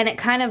there, and it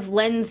kind of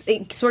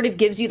it sort of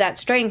gives you that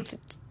strength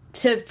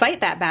to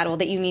fight that battle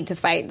that you need to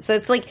fight. So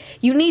it's like,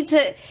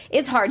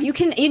 it's hard.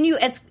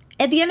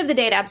 At the end of the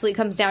day, it absolutely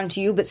comes down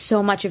to you, but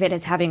so much of it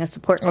is having a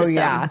support system.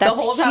 Oh, yeah. That's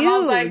the whole time huge. I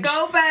was like,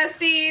 go,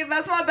 bestie.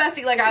 That's my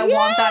bestie. Like, I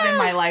want that in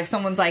my life.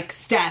 Someone's like,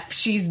 Steph,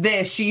 she's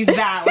this, she's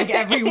that. Like,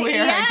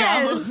 everywhere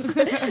I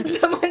go.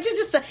 Someone to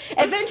just...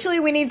 Eventually,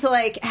 we need to,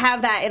 like,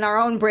 have that in our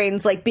own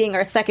brains, like, being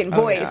our second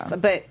voice.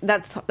 But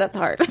that's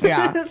hard.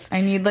 Yeah.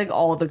 I need, like,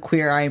 all the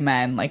queer eye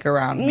men, like,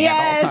 around me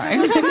at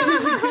all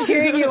times.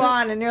 Cheering you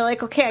on, and you're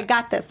like, okay, I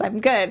got this.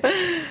 I'm good.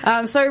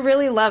 So I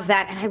really love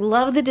that. And I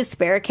love the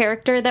Despair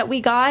character that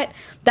we got.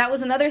 That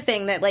was another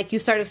thing that, like, you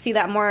sort of see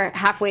that more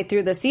halfway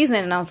through the season,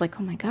 and I was like,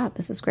 oh my God,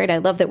 this is great. I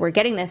love that we're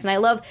getting this, and I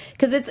love,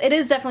 because it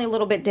is definitely a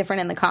little bit different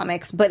in the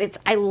comics, but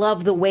I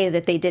love the way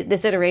that they did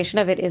this iteration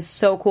of it is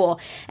so cool.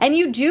 And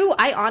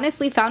I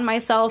honestly found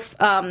myself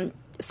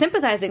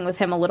sympathizing with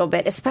him a little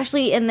bit,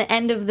 especially in the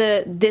end of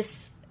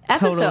this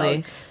episode.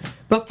 Totally.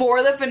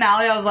 Before the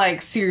finale, I was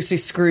like, seriously,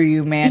 screw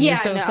you, man. You're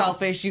so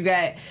selfish. You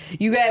get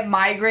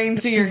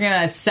migraines, so you're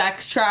gonna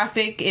sex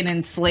traffic and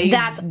enslave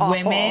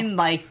women.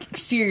 Like,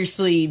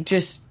 seriously,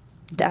 just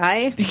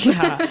die.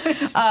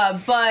 Yeah.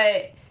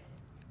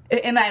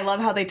 And I love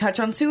how they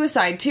touch on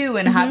suicide too,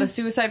 and have a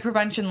suicide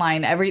prevention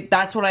line.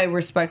 That's what I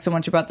respect so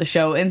much about the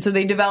show. And so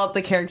they develop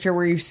the character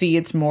where you see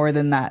it's more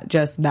than that,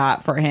 just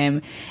that for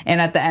him. And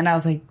at the end, I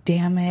was like,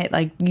 damn it!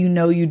 Like,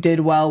 you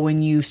did well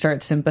when you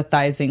start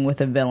sympathizing with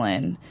a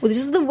villain. Well,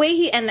 just the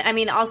way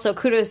also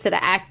kudos to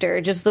the actor,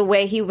 just the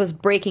way he was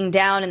breaking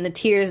down and the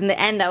tears in the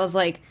end. I was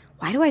like,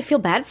 why do I feel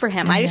bad for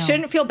him? I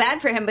shouldn't feel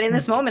bad for him, but in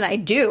this moment, I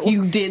do.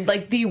 You did,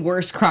 like, the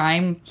worst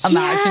crime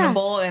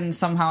imaginable, and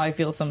somehow I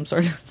feel some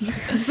sort of weird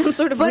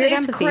empathy. But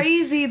it's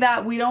crazy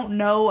that we don't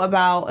know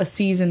about a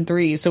season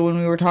 3. So when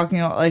we were talking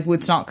about, like,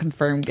 it's not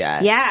confirmed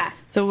yet. Yeah.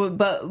 So,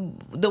 but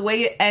the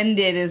way it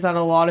ended is that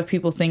a lot of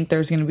people think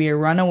there's going to be a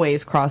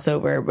Runaways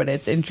crossover, but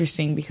it's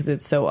interesting because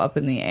it's so up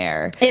in the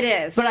air. It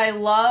is. But I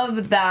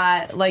love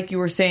that, like you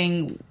were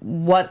saying,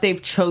 what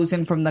they've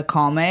chosen from the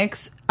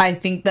comics. I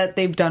think that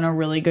they've done a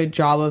really good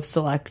job of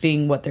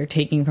selecting what they're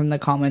taking from the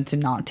comments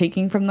and not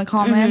taking from the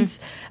comics.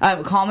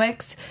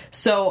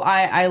 So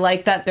I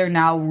like that they're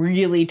now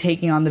really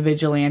taking on the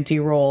vigilante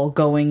role,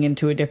 going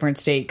into a different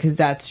state, because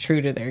that's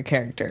true to their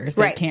characters.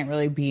 They can't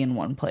really be in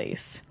one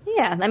place.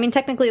 Yeah, I mean,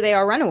 technically they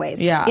are Runaways.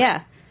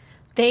 Yeah.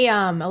 They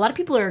a lot of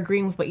people are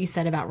agreeing with what you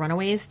said about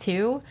Runaways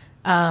too.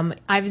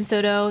 Ivan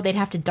Soto, they'd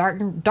have to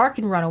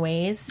darken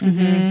Runaways.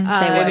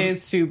 It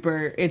is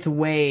super. It's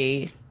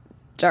way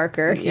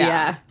darker.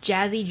 Yeah.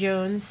 Jazzy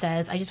Jones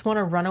says, I just want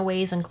a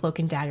Runaways and Cloak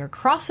and Dagger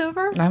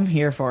crossover. I'm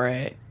here for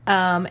it.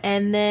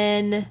 And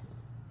then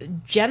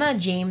Jenna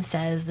James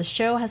says, the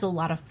show has a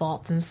lot of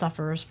faults and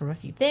suffers from a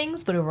few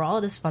things, but overall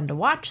it is fun to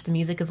watch. The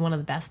music is one of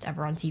the best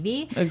ever on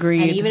TV.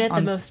 Agreed. And even at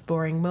the most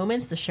boring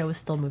moments, the show is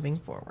still moving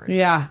forward.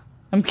 Yeah.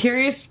 I'm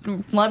curious.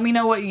 Let me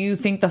know what you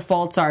think the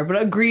faults are.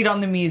 But agreed on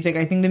the music.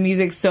 I think the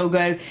music's so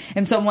good.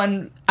 And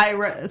someone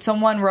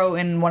wrote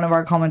in one of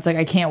our comments, like,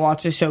 I can't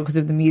watch this show because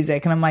of the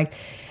music. And I'm like,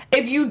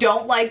 if you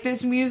don't like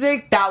this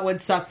music, that would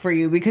suck for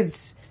you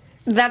because...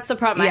 That's the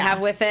problem I have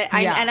with it.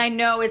 And I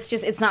know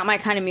it's not my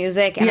kind of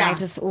music, and I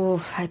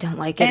don't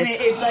like it. And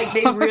it's like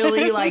they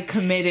really like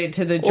committed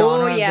to the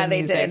genre of the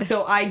music. They did.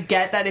 So I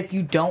get that if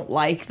you don't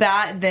like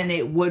that, then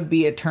it would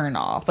be a turn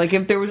off. Like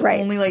if there was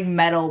only like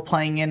metal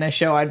playing in a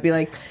show, I'd be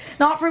like,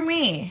 not for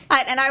me.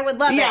 And I would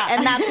love it,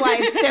 and that's why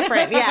it's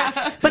different.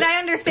 Yeah, but I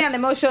understand that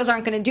most shows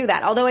aren't going to do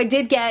that. Although I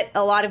did get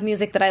a lot of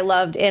music that I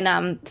loved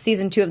in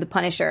season 2 of The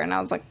Punisher, and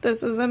I was like,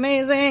 this is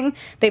amazing.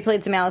 They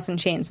played some Alice in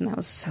Chains, and that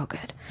was so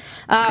good.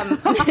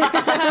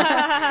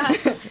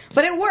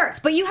 But it works.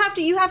 But you have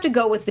to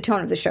go with the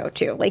tone of the show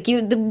too. Like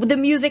the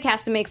music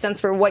has to make sense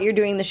for what you're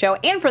doing in the show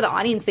and for the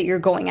audience that you're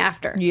going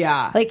after.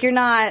 Yeah, like you're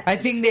not. I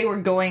think they were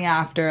going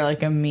after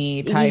like a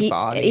me type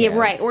audience, yeah,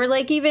 right? Or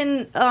like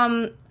even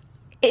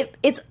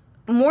it's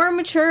more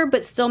mature,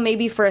 but still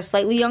maybe for a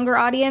slightly younger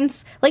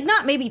audience. Like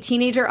not maybe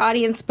teenager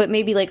audience, but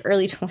maybe like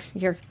early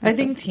 20s. I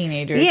think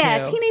teenager.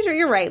 Yeah, too. Teenager.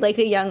 You're right. Like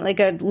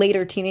a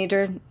later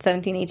teenager,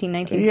 17, 18,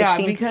 19, 16.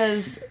 Yeah,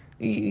 because.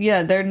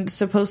 Yeah, they're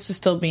supposed to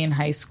still be in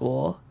high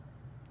school.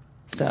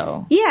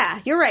 So yeah,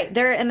 you're right.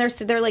 They're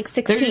like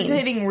 16. They're just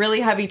hitting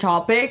really heavy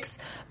topics,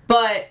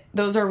 but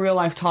those are real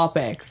life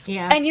topics.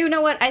 Yeah, and you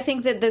know what? I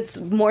think that's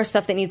more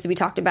stuff that needs to be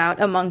talked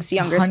about amongst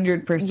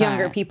 100%.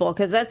 younger people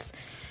because that's.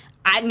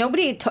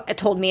 Nobody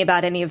told me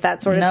about any of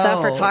that sort of stuff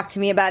or talked to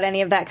me about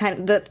any of that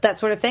that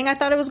sort of thing. I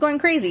thought it was going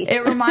crazy.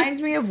 It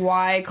reminds me of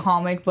why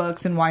comic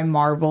books and why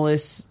Marvel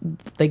is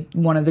like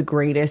one of the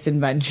greatest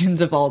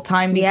inventions of all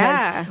time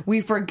because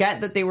we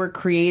forget that they were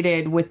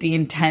created with the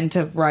intent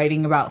of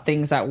writing about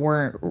things that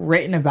weren't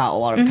written about a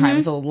lot of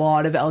times. A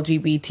lot of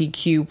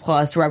LGBTQ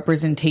plus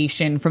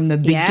representation from the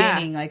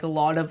beginning, like a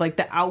lot of like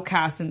the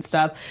outcasts and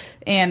stuff,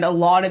 and a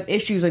lot of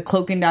issues like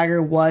Cloak and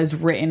Dagger was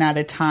written at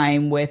a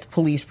time with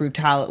police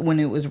brutality when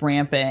it was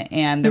rampant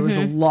and there was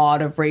a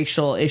lot of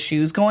racial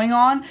issues going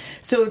on.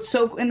 So it's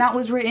and that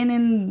was written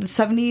in the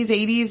 70s,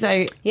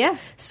 80s.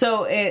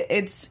 So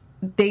it's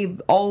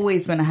they've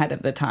always been ahead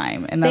of the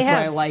time, and that's what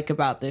I like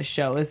about this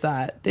show is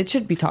that it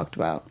should be talked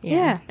about.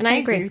 Yeah, and I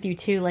agree with you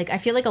too. Like I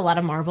feel like a lot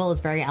of Marvel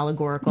is very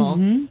allegorical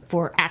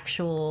for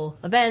actual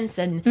events,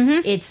 and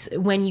it's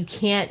when you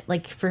can't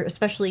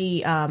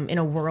especially in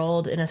a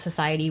world, in a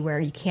society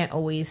where you can't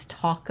always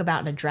talk about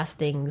and address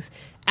things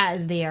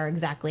as they are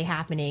exactly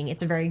happening.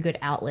 It's a very good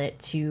outlet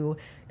to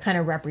kind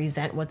of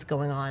represent what's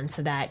going on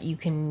so that you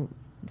can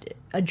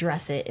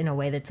address it in a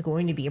way that's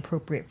going to be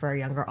appropriate for a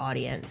younger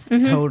audience.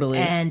 Totally.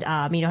 And,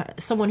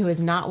 someone who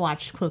has not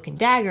watched Cloak and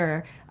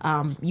Dagger,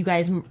 you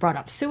guys brought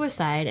up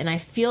suicide, and I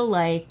feel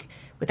like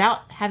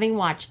without having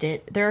watched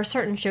it, there are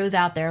certain shows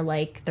out there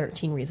like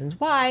 13 Reasons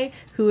Why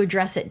who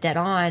address it dead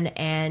on,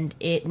 and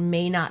it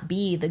may not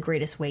be the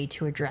greatest way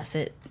to address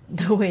it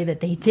the way that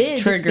they did.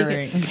 It's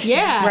triggering.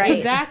 Yeah, right.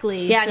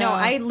 Exactly. Yeah, no,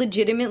 I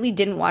legitimately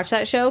didn't watch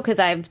that show because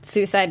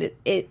suicide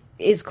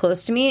is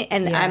close to me,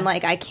 and I'm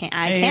like, I can't.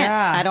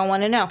 I don't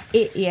want to know.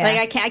 Like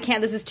I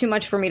can't. This is too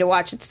much for me to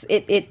watch.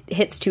 It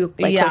hits too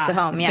close to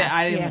home. Yeah,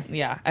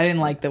 I didn't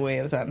like the way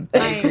it was done.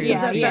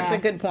 That's a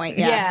good point.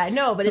 Yeah,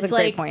 no, but that's it's a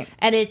great like, point.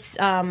 And it's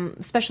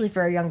especially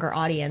for a younger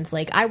audience.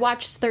 Like I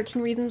watched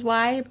 13 Reasons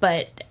Why,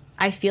 but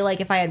I feel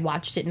like if I had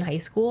watched it in high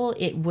school,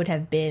 it would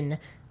have been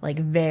like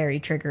very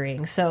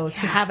triggering. So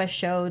to have a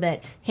show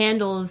that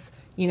handles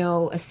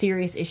a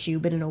serious issue,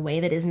 but in a way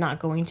that is not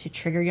going to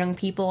trigger young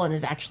people and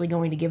is actually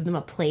going to give them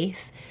a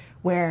place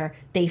where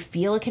they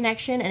feel a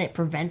connection and it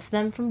prevents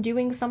them from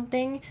doing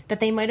something that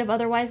they might have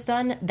otherwise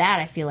done, that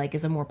I feel like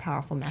is a more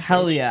powerful message.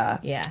 Hell yeah.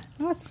 Yeah.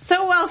 That's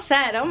so well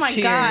said. Oh my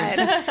God.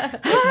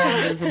 My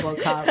invisible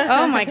cup.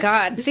 Oh my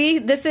God. See,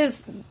 this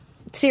is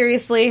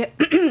seriously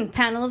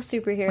panel of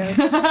superheroes.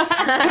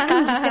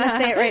 I'm just going to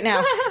say it right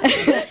now.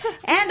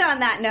 And on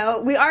that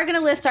note, we are going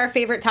to list our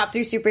favorite top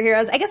 3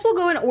 superheroes. I guess we'll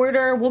go in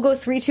order. We'll go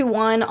 3, 2,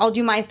 1. I'll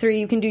do my 3.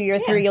 You can do your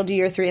 3. You'll do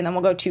your 3. And then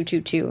we'll go 2,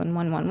 2, 2 and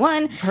 1, 1,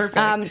 1.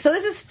 Perfect. So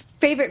this is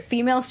favorite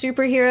female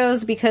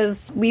superheroes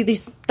because we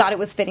just thought it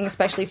was fitting,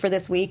 especially for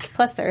this week.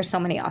 Plus, there are so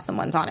many awesome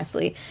ones,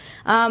 honestly.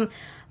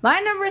 My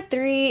number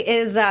 3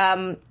 is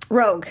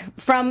Rogue.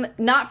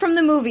 Not from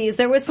the movies.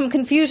 There was some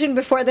confusion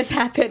before this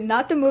happened.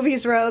 Not the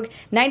movies Rogue.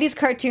 90s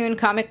cartoon,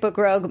 comic book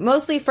Rogue.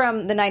 Mostly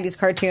from the 90s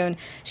cartoon.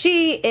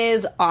 She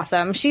is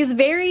awesome.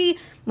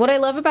 What I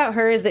love about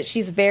her is that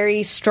she's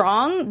very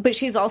strong, but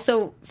she's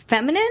also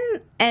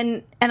feminine,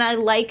 and I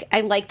like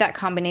that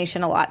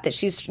combination a lot.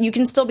 That you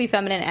can still be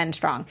feminine and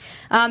strong,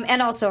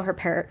 and also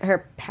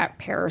her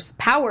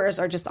powers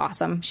are just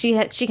awesome. She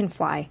can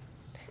fly.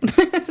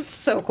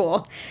 So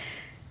cool.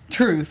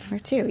 Truth.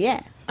 Number 2,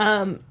 yeah.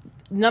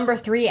 Number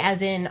 3,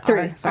 as in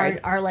 3.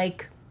 Are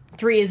like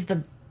 3 is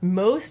the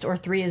most or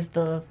 3 is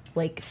the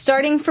like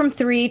Starting from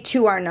 3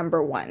 to our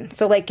number 1.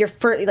 So like your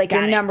first, like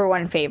your Got it. number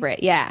 1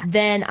 favorite. Yeah.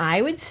 then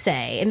I would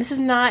say, and this is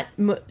not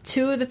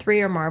 2 of the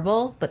 3 are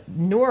Marvel, but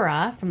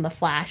Nora from The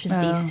Flash is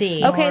DC.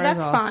 Okay, Nora's that's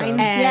awesome. fine.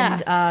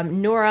 And yeah.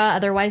 Nora,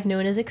 otherwise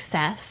known as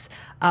Excess,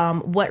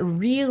 what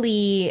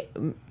really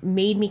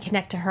made me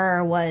connect to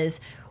her was,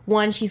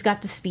 one, she's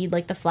got the speed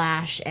like the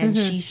Flash, and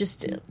she's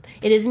just, it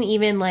isn't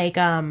even like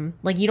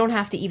you don't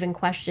have to even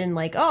question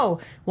like,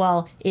 oh,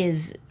 well,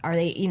 are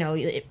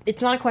they,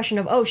 it's not a question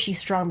of, oh, she's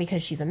strong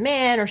because she's a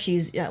man, or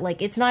she's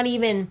like, it's not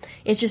even,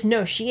 it's just,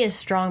 no, she is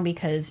strong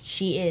because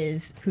she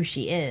is who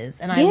she is.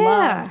 And I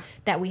love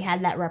that we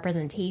had that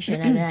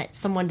representation and that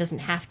someone doesn't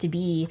have to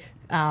be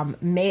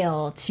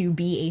male to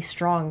be a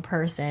strong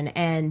person,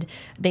 and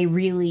they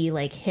really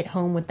like hit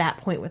home with that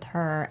point with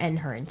her and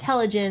her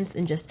intelligence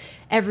and just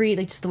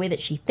just the way that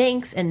she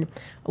thinks. And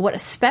what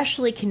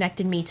especially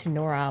connected me to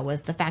Nora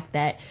was the fact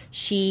that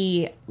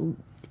she,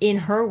 in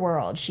her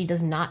world, she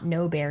does not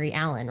know Barry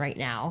Allen right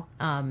now.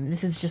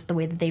 This is just the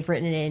way that they've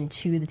written it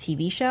into the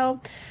TV show.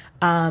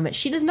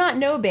 She does not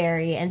know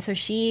Barry, and so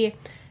she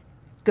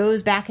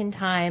goes back in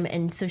time,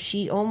 and so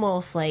she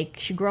almost like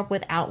she grew up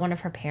without one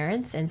of her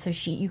parents, and so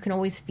you can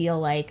always feel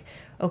like,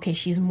 okay,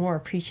 she's more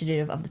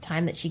appreciative of the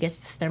time that she gets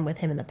to spend with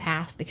him in the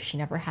past because she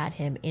never had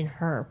him in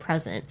her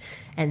present.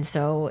 And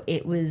so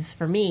it was,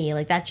 for me,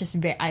 like that's just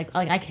very,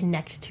 I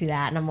connect to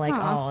that, and I'm like,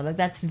 oh,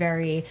 that's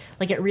very,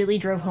 like, it really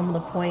drove home the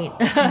point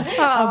of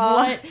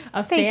what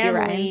a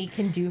family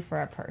can do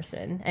for a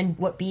person, and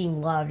what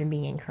being loved and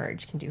being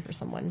encouraged can do for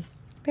someone.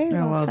 Very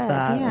I well love said.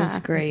 that. Yeah. It was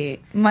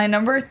great. My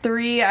number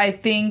 3, I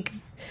think,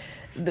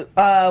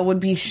 would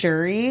be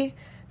Shuri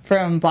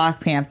from Black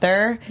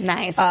Panther.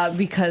 Nice.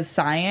 Because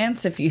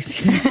science, if you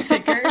see the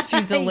sticker,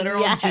 she's a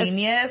literal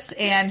genius,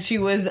 and she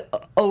was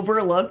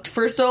overlooked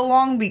for so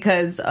long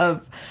because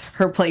of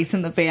her place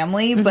in the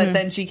family, but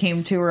then she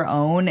came to her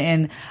own,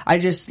 and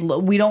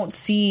we don't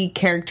see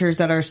characters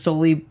that are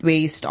solely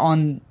based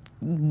on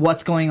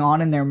what's going on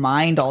in their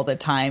mind all the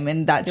time,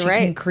 and that she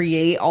can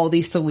create all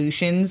these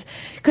solutions,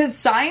 because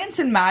science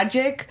and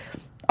magic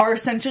are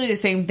essentially the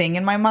same thing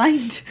in my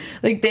mind.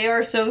 Like, they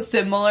are so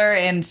similar,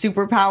 and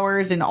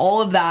superpowers and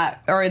all of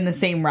that are in the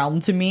same realm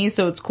to me,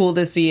 so it's cool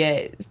to see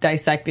it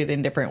dissected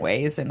in different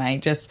ways. And I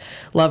just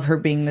love her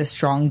being this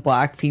strong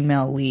Black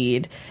female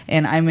lead,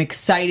 and I'm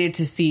excited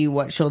to see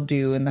what she'll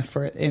do in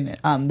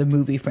the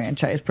movie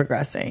franchise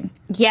progressing.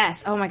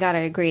 Yes. Oh my God,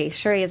 I agree.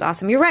 Shuri is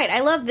awesome. You're right. I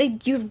love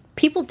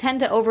people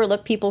tend to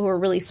overlook people who are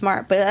really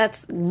smart, but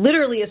that's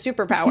literally a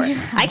superpower.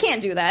 I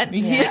can't do that.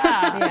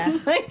 Yeah.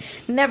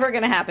 Never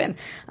gonna happen.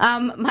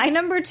 My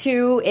number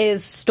 2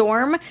 is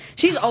Storm.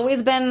 She's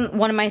always been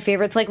one of my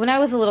favorites. Like, when I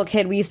was a little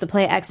kid, we used to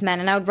play X-Men,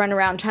 and I would run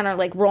around trying to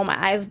like roll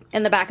my eyes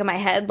in the back of my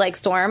head like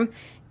Storm.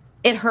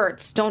 It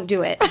hurts. Don't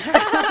do it. It's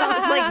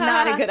like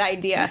not a good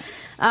idea.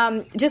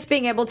 Just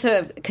being able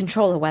to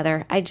control the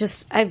weather.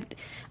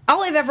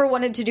 All I've ever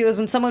wanted to do is,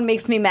 when someone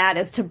makes me mad,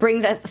 is to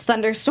bring the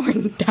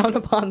thunderstorm down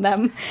upon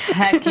them.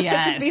 Heck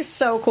yes. It'd be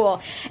so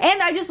cool.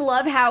 And I just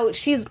love how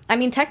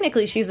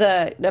technically she's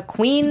a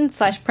queen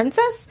 /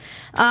 princess.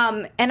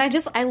 And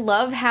I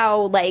love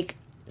how, like,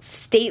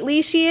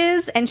 stately she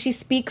is, and she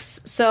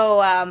speaks so,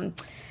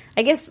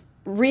 I guess,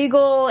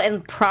 regal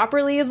and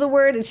properly is a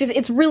word.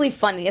 It's really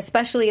funny,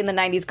 especially in the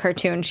 90s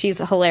cartoon. She's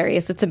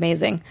hilarious. It's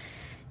amazing.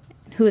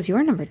 Who is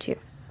your number 2?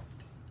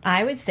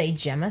 I would say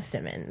Gemma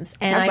Simmons.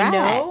 And All right. I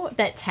know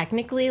that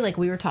technically, like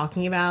we were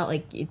talking about,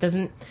 like, it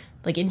doesn't,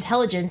 like,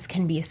 intelligence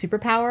can be a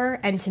superpower.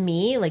 And to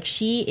me, like,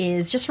 she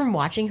is, just from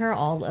watching her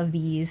all of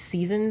these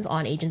seasons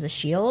on Agents of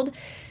S.H.I.E.L.D.,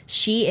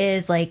 she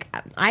is, like,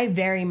 I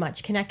very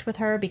much connect with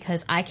her,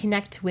 because I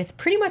connect with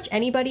pretty much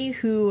anybody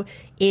who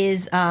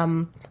is,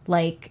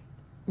 like,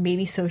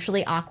 maybe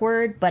socially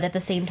awkward, but at the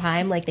same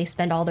time, like, they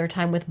spend all their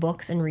time with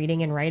books and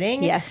reading and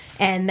writing. Yes.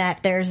 And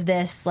that there's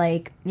this,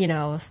 like,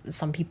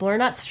 some people are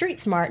not street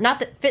smart. Not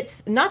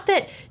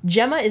that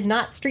Gemma is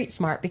not street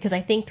smart, because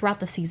I think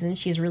throughout the season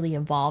she's really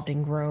evolved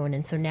and grown,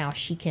 and so now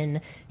she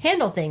can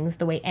handle things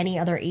the way any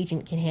other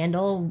agent can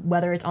handle,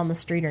 whether it's on the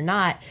street or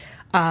not.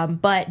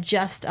 But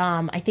just,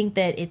 I think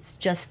that it's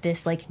just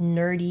this, like,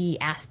 nerdy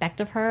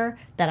aspect of her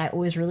that I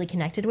always really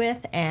connected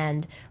with.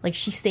 And, like,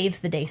 she saves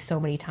the day so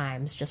many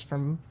times just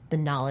from the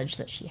knowledge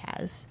that she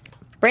has.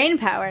 Brain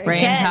power. Brain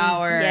Again.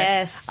 power.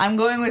 Yes. I'm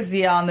going with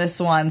Zia on this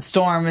one.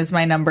 Storm is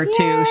my number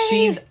 2.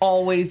 She's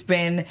always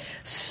been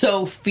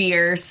so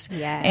fierce.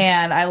 Yes.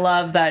 And I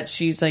love that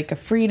she's like a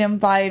freedom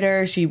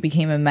fighter. She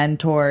became a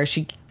mentor.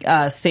 She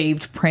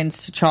saved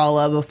Prince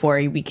T'Challa before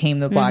he became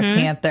the Black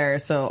Panther.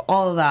 So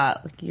all of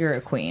that, like, you're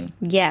a queen.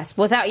 Yes.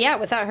 Without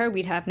her,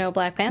 we'd have no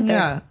Black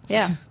Panther.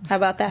 Yeah. How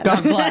about that?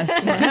 God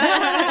bless.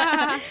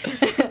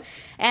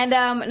 And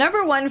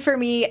number 1 for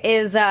me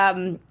is,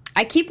 I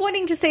keep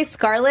wanting to say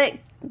Scarlet,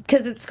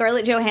 because it's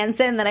Scarlett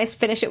Johansson, then I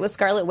finish it with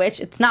Scarlet Witch.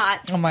 It's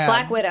not. Oh my it's God.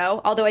 Black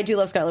Widow, although I do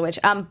love Scarlet Witch.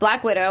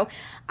 Black Widow.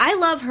 I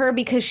love her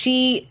because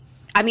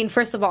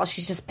first of all,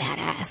 she's just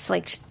badass.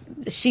 Like,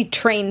 she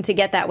trained to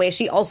get that way.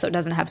 She also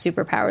doesn't have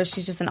superpowers.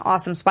 She's just an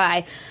awesome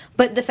spy.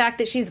 But the fact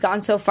that she's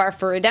gone so far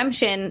for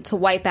redemption to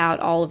wipe out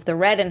all of the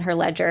red in her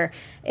ledger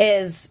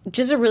is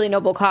just a really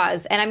noble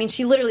cause. And I mean,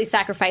 she literally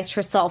sacrificed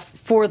herself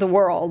for the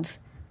world,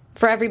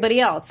 for everybody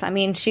else. I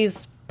mean,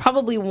 she's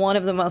probably one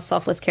of the most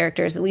selfless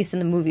characters, at least in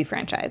the movie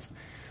franchise.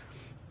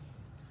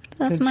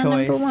 That's Good my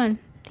choice. number one.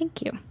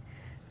 Thank you.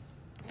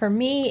 For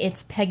me,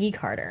 it's Peggy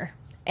Carter.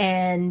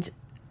 And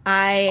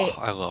I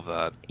love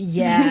that.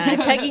 Yeah,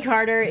 Peggy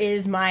Carter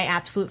is my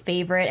absolute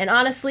favorite. And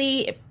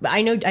honestly,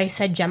 I know I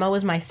said Gemma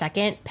was my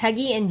second.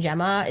 Peggy and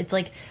Gemma, it's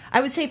like,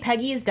 I would say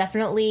Peggy is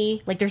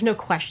definitely, like, there's no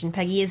question.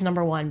 Peggy is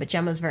number one, but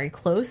Gemma's very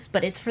close.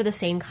 But it's for the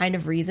same kind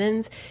of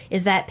reasons,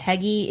 is that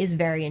Peggy is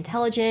very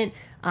intelligent.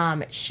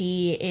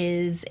 She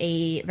is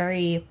a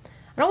very...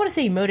 I don't want to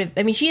say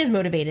I mean, she is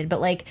motivated,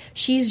 but, like,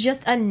 she's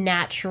just a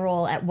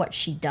natural at what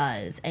she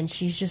does, and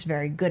she's just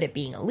very good at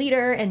being a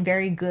leader and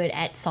very good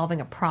at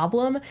solving a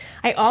problem.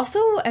 I also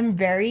am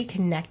very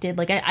connected.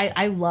 Like,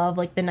 I love,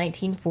 like, the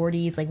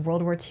 1940s, like,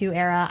 World War II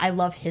era. I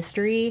love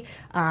history.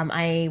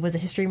 I was a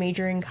history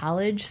major in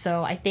college,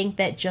 so I think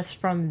that just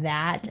from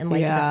that and,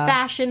 like, the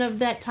fashion of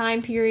that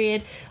time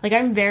period, like,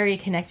 I'm very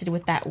connected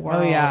with that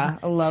world. Oh, yeah.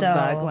 I love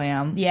that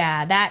glam.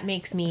 Yeah, that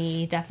makes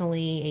me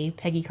definitely a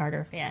Peggy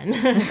Carter fan.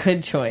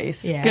 Good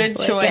choice. Yeah. Good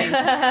choice.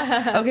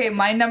 Okay,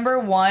 my number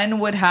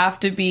one would have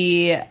to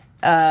be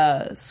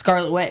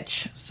Scarlet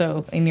Witch.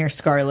 So in your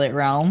Scarlet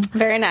realm.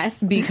 Very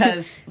nice.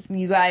 Because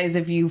you guys,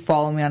 if you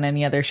follow me on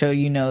any other show,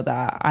 you know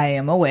that I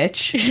am a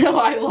witch. So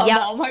I love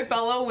all my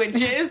fellow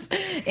witches.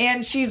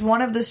 And she's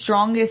one of the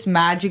strongest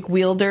magic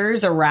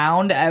wielders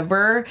around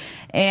ever.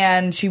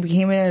 And she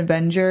became an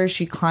Avenger.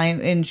 She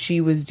climbed and she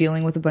was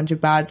dealing with a bunch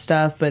of bad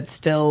stuff, but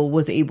still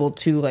was able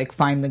to like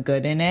find the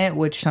good in it,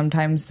 which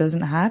sometimes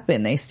doesn't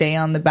happen. They stay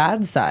on the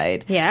bad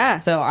side. Yeah.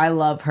 So I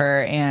love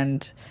her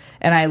and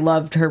I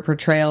loved her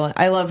portrayal.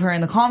 I love her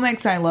in the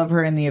comics. I love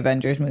her in the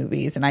Avengers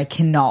movies. And I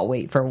cannot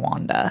wait for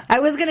Wanda. I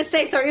was going to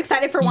say, so are you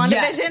excited for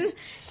WandaVision? Yes,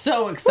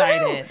 so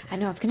excited. Woo! I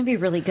know, it's going to be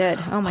really good.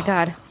 Oh, my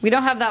God. We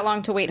don't have that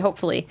long to wait,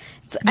 hopefully.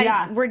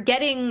 We're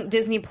getting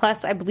Disney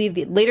Plus, I believe,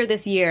 later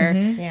this year.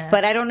 Yeah.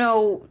 But I don't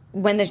know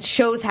when the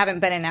shows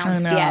haven't been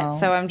announced yet.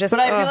 So I'm just... But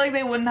I feel like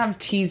they wouldn't have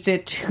teased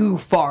it too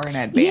far in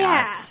advance.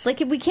 Yeah. Like,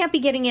 we can't be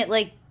getting it,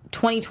 like,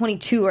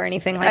 2022 or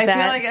anything like that.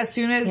 I feel like as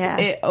soon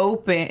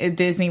as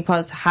Disney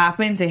Plus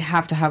happens, they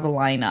have to have a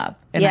lineup.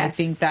 And I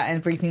think that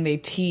everything they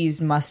tease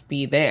must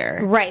be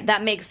there. Right,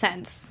 that makes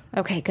sense.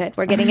 Okay, good.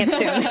 We're getting it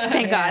soon.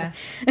 Thank God.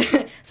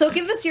 So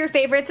give us your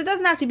favorites. It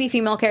doesn't have to be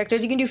female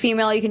characters. You can do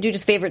female. You can do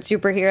just favorite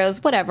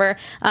superheroes, whatever.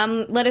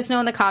 Let us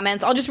know in the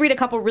comments. I'll just read a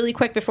couple really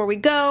quick before we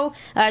go.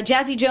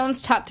 Jazzy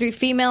Jones, top 3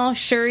 female.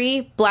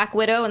 Shuri, Black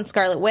Widow, and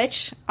Scarlet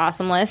Witch.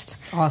 Awesome list.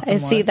 Awesome I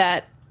see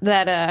list.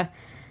 that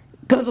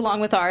goes along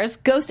with ours.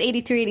 Ghost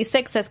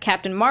 8386 says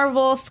Captain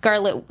Marvel.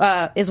 Scarlet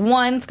is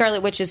 1.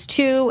 Scarlet Witch is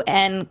 2.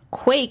 And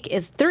Quake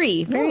is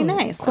 3. Very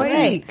nice.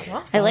 Quake. All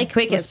right. I like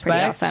Quake. It's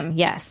pretty Respect. awesome.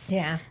 Yes.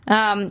 Yeah.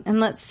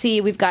 And let's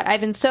see. We've got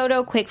Ivan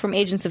Soto, Quake from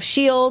Agents of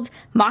S.H.I.E.L.D.,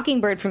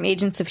 Mockingbird from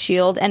Agents of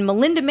S.H.I.E.L.D., and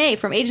Melinda May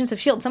from Agents of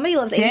S.H.I.E.L.D. Somebody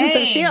loves Agents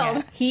of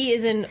S.H.I.E.L.D. He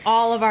is in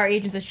all of our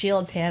Agents of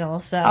S.H.I.E.L.D.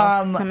 panels, so...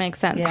 That makes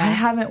sense. I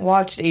haven't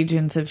watched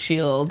Agents of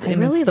S.H.I.E.L.D.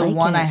 and really it's the like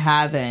one it. I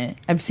haven't.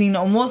 I've seen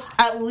almost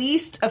at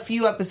least a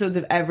few episodes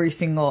of every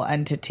single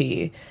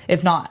entity,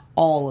 if not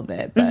all of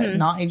it, but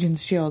not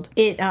Agents of S.H.I.E.L.D.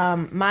 It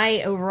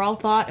my overall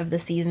thought of the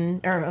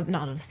season,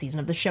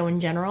 of the show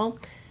in general,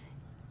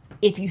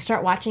 if you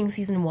start watching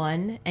season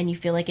 1 and you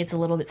feel like it's a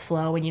little bit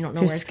slow and you don't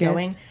know where it's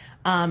going,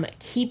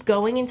 keep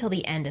going until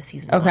the end of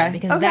season 1,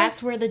 because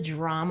that's where the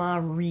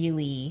drama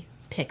really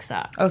picks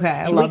up. Okay,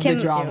 I love the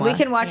drama. We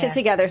can watch it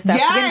together, Steph.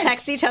 Yes! We can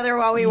text each other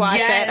while we watch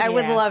Yes! it. I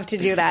would love to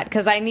do that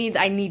because I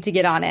need to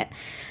get on it.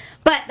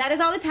 But that is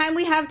all the time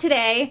we have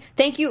today.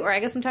 Thank you, or I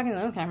guess I'm talking to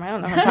the other camera. I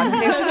don't know who I'm talking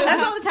to.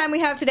 That's all the time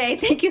we have today.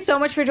 Thank you so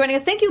much for joining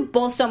us. Thank you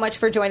both so much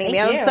for joining me.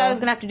 I thought I was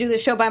going to have to do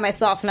this show by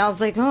myself, and I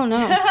was like, oh no.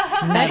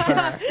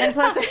 And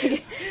plus,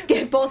 I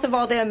get both of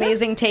all the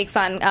amazing takes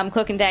on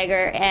Cloak and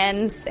Dagger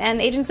and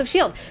Agents of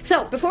S.H.I.E.L.D.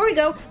 So before we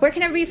go, where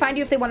can everybody find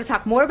you if they want to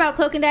talk more about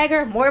Cloak and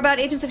Dagger, more about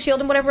Agents of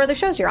S.H.I.E.L.D., and whatever other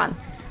shows you're on?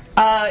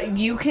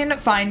 You can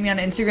find me on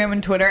Instagram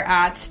and Twitter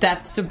at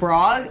Steph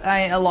Sabrog.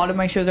 A lot of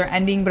my shows are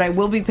ending, but I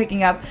will be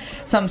picking up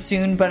some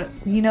soon. But,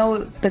 you know,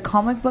 the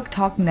comic book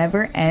talk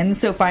never ends,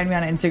 so find me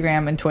on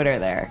Instagram and Twitter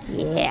there.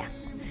 Yeah.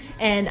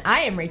 And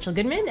I am Rachel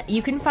Goodman.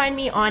 You can find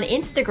me on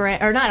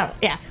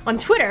on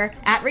Twitter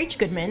at Rach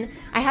Goodman.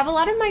 I have a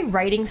lot of my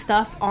writing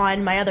stuff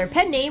on my other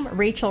pen name,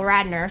 Rachel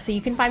Radner. So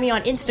you can find me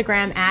on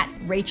Instagram at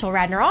Rachel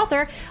Radner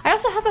Author. I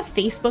also have a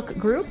Facebook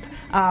group.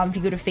 If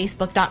you go to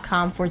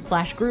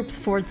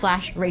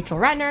facebook.com/groups/Rachel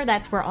Radner,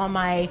 that's where all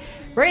my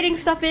writing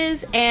stuff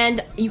is.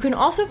 And you can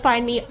also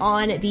find me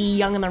on the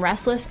Young and the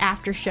Restless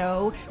after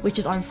show, which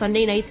is on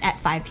Sunday nights at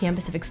 5 p.m.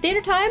 Pacific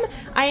Standard Time.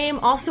 I am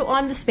also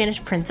on The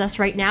Spanish Princess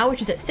right now,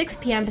 which is at 6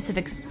 p.m.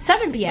 Pacific,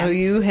 7 p.m. Oh,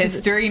 you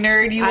history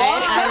nerd, you are.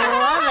 I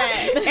love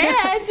it.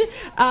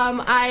 And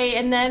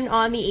And then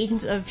on the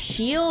Agents of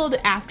S.H.I.E.L.D.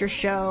 after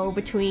show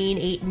between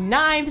 8 and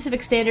 9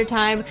 Pacific Standard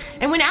Time.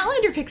 And when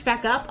Outlander picks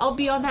back up, I'll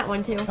be on that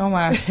one too. Oh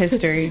my gosh,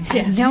 history.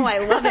 No, I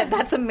love it.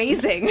 That's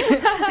amazing.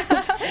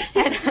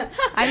 And,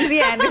 I'm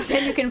Zia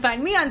Anderson. You can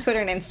find me on Twitter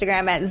and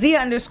Instagram at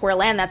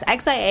Zia_Land. That's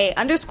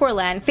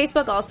XIA_Land.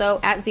 Facebook also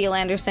at Zia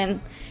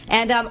Landerson.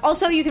 And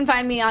also you can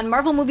find me on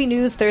Marvel Movie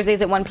News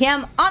Thursdays at 1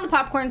 p.m. on the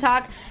Popcorn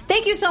Talk.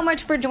 Thank you so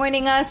much for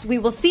joining us. We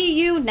will see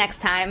you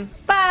next time.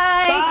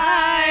 Bye.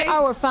 Bye.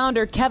 Our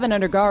founder, Kevin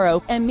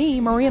Undergaro, and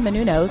me, Maria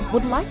Menounos,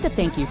 would like to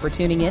thank you for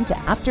tuning in to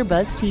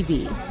AfterBuzz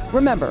TV.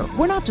 Remember,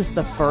 we're not just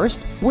the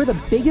first, we're the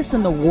biggest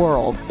in the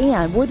world,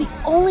 and we're the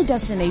only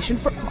destination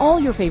for all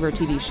your favorite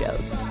TV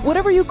shows.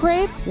 Whatever you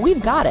crave,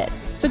 we've got it.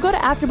 So go to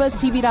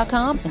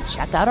AfterBuzzTV.com and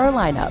check out our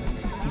lineup.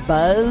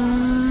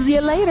 Buzz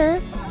you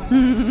later.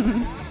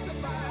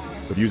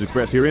 The views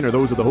expressed herein are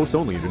those of the hosts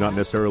only and do not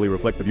necessarily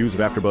reflect the views of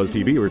AfterBuzz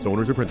TV or its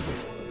owners or principals.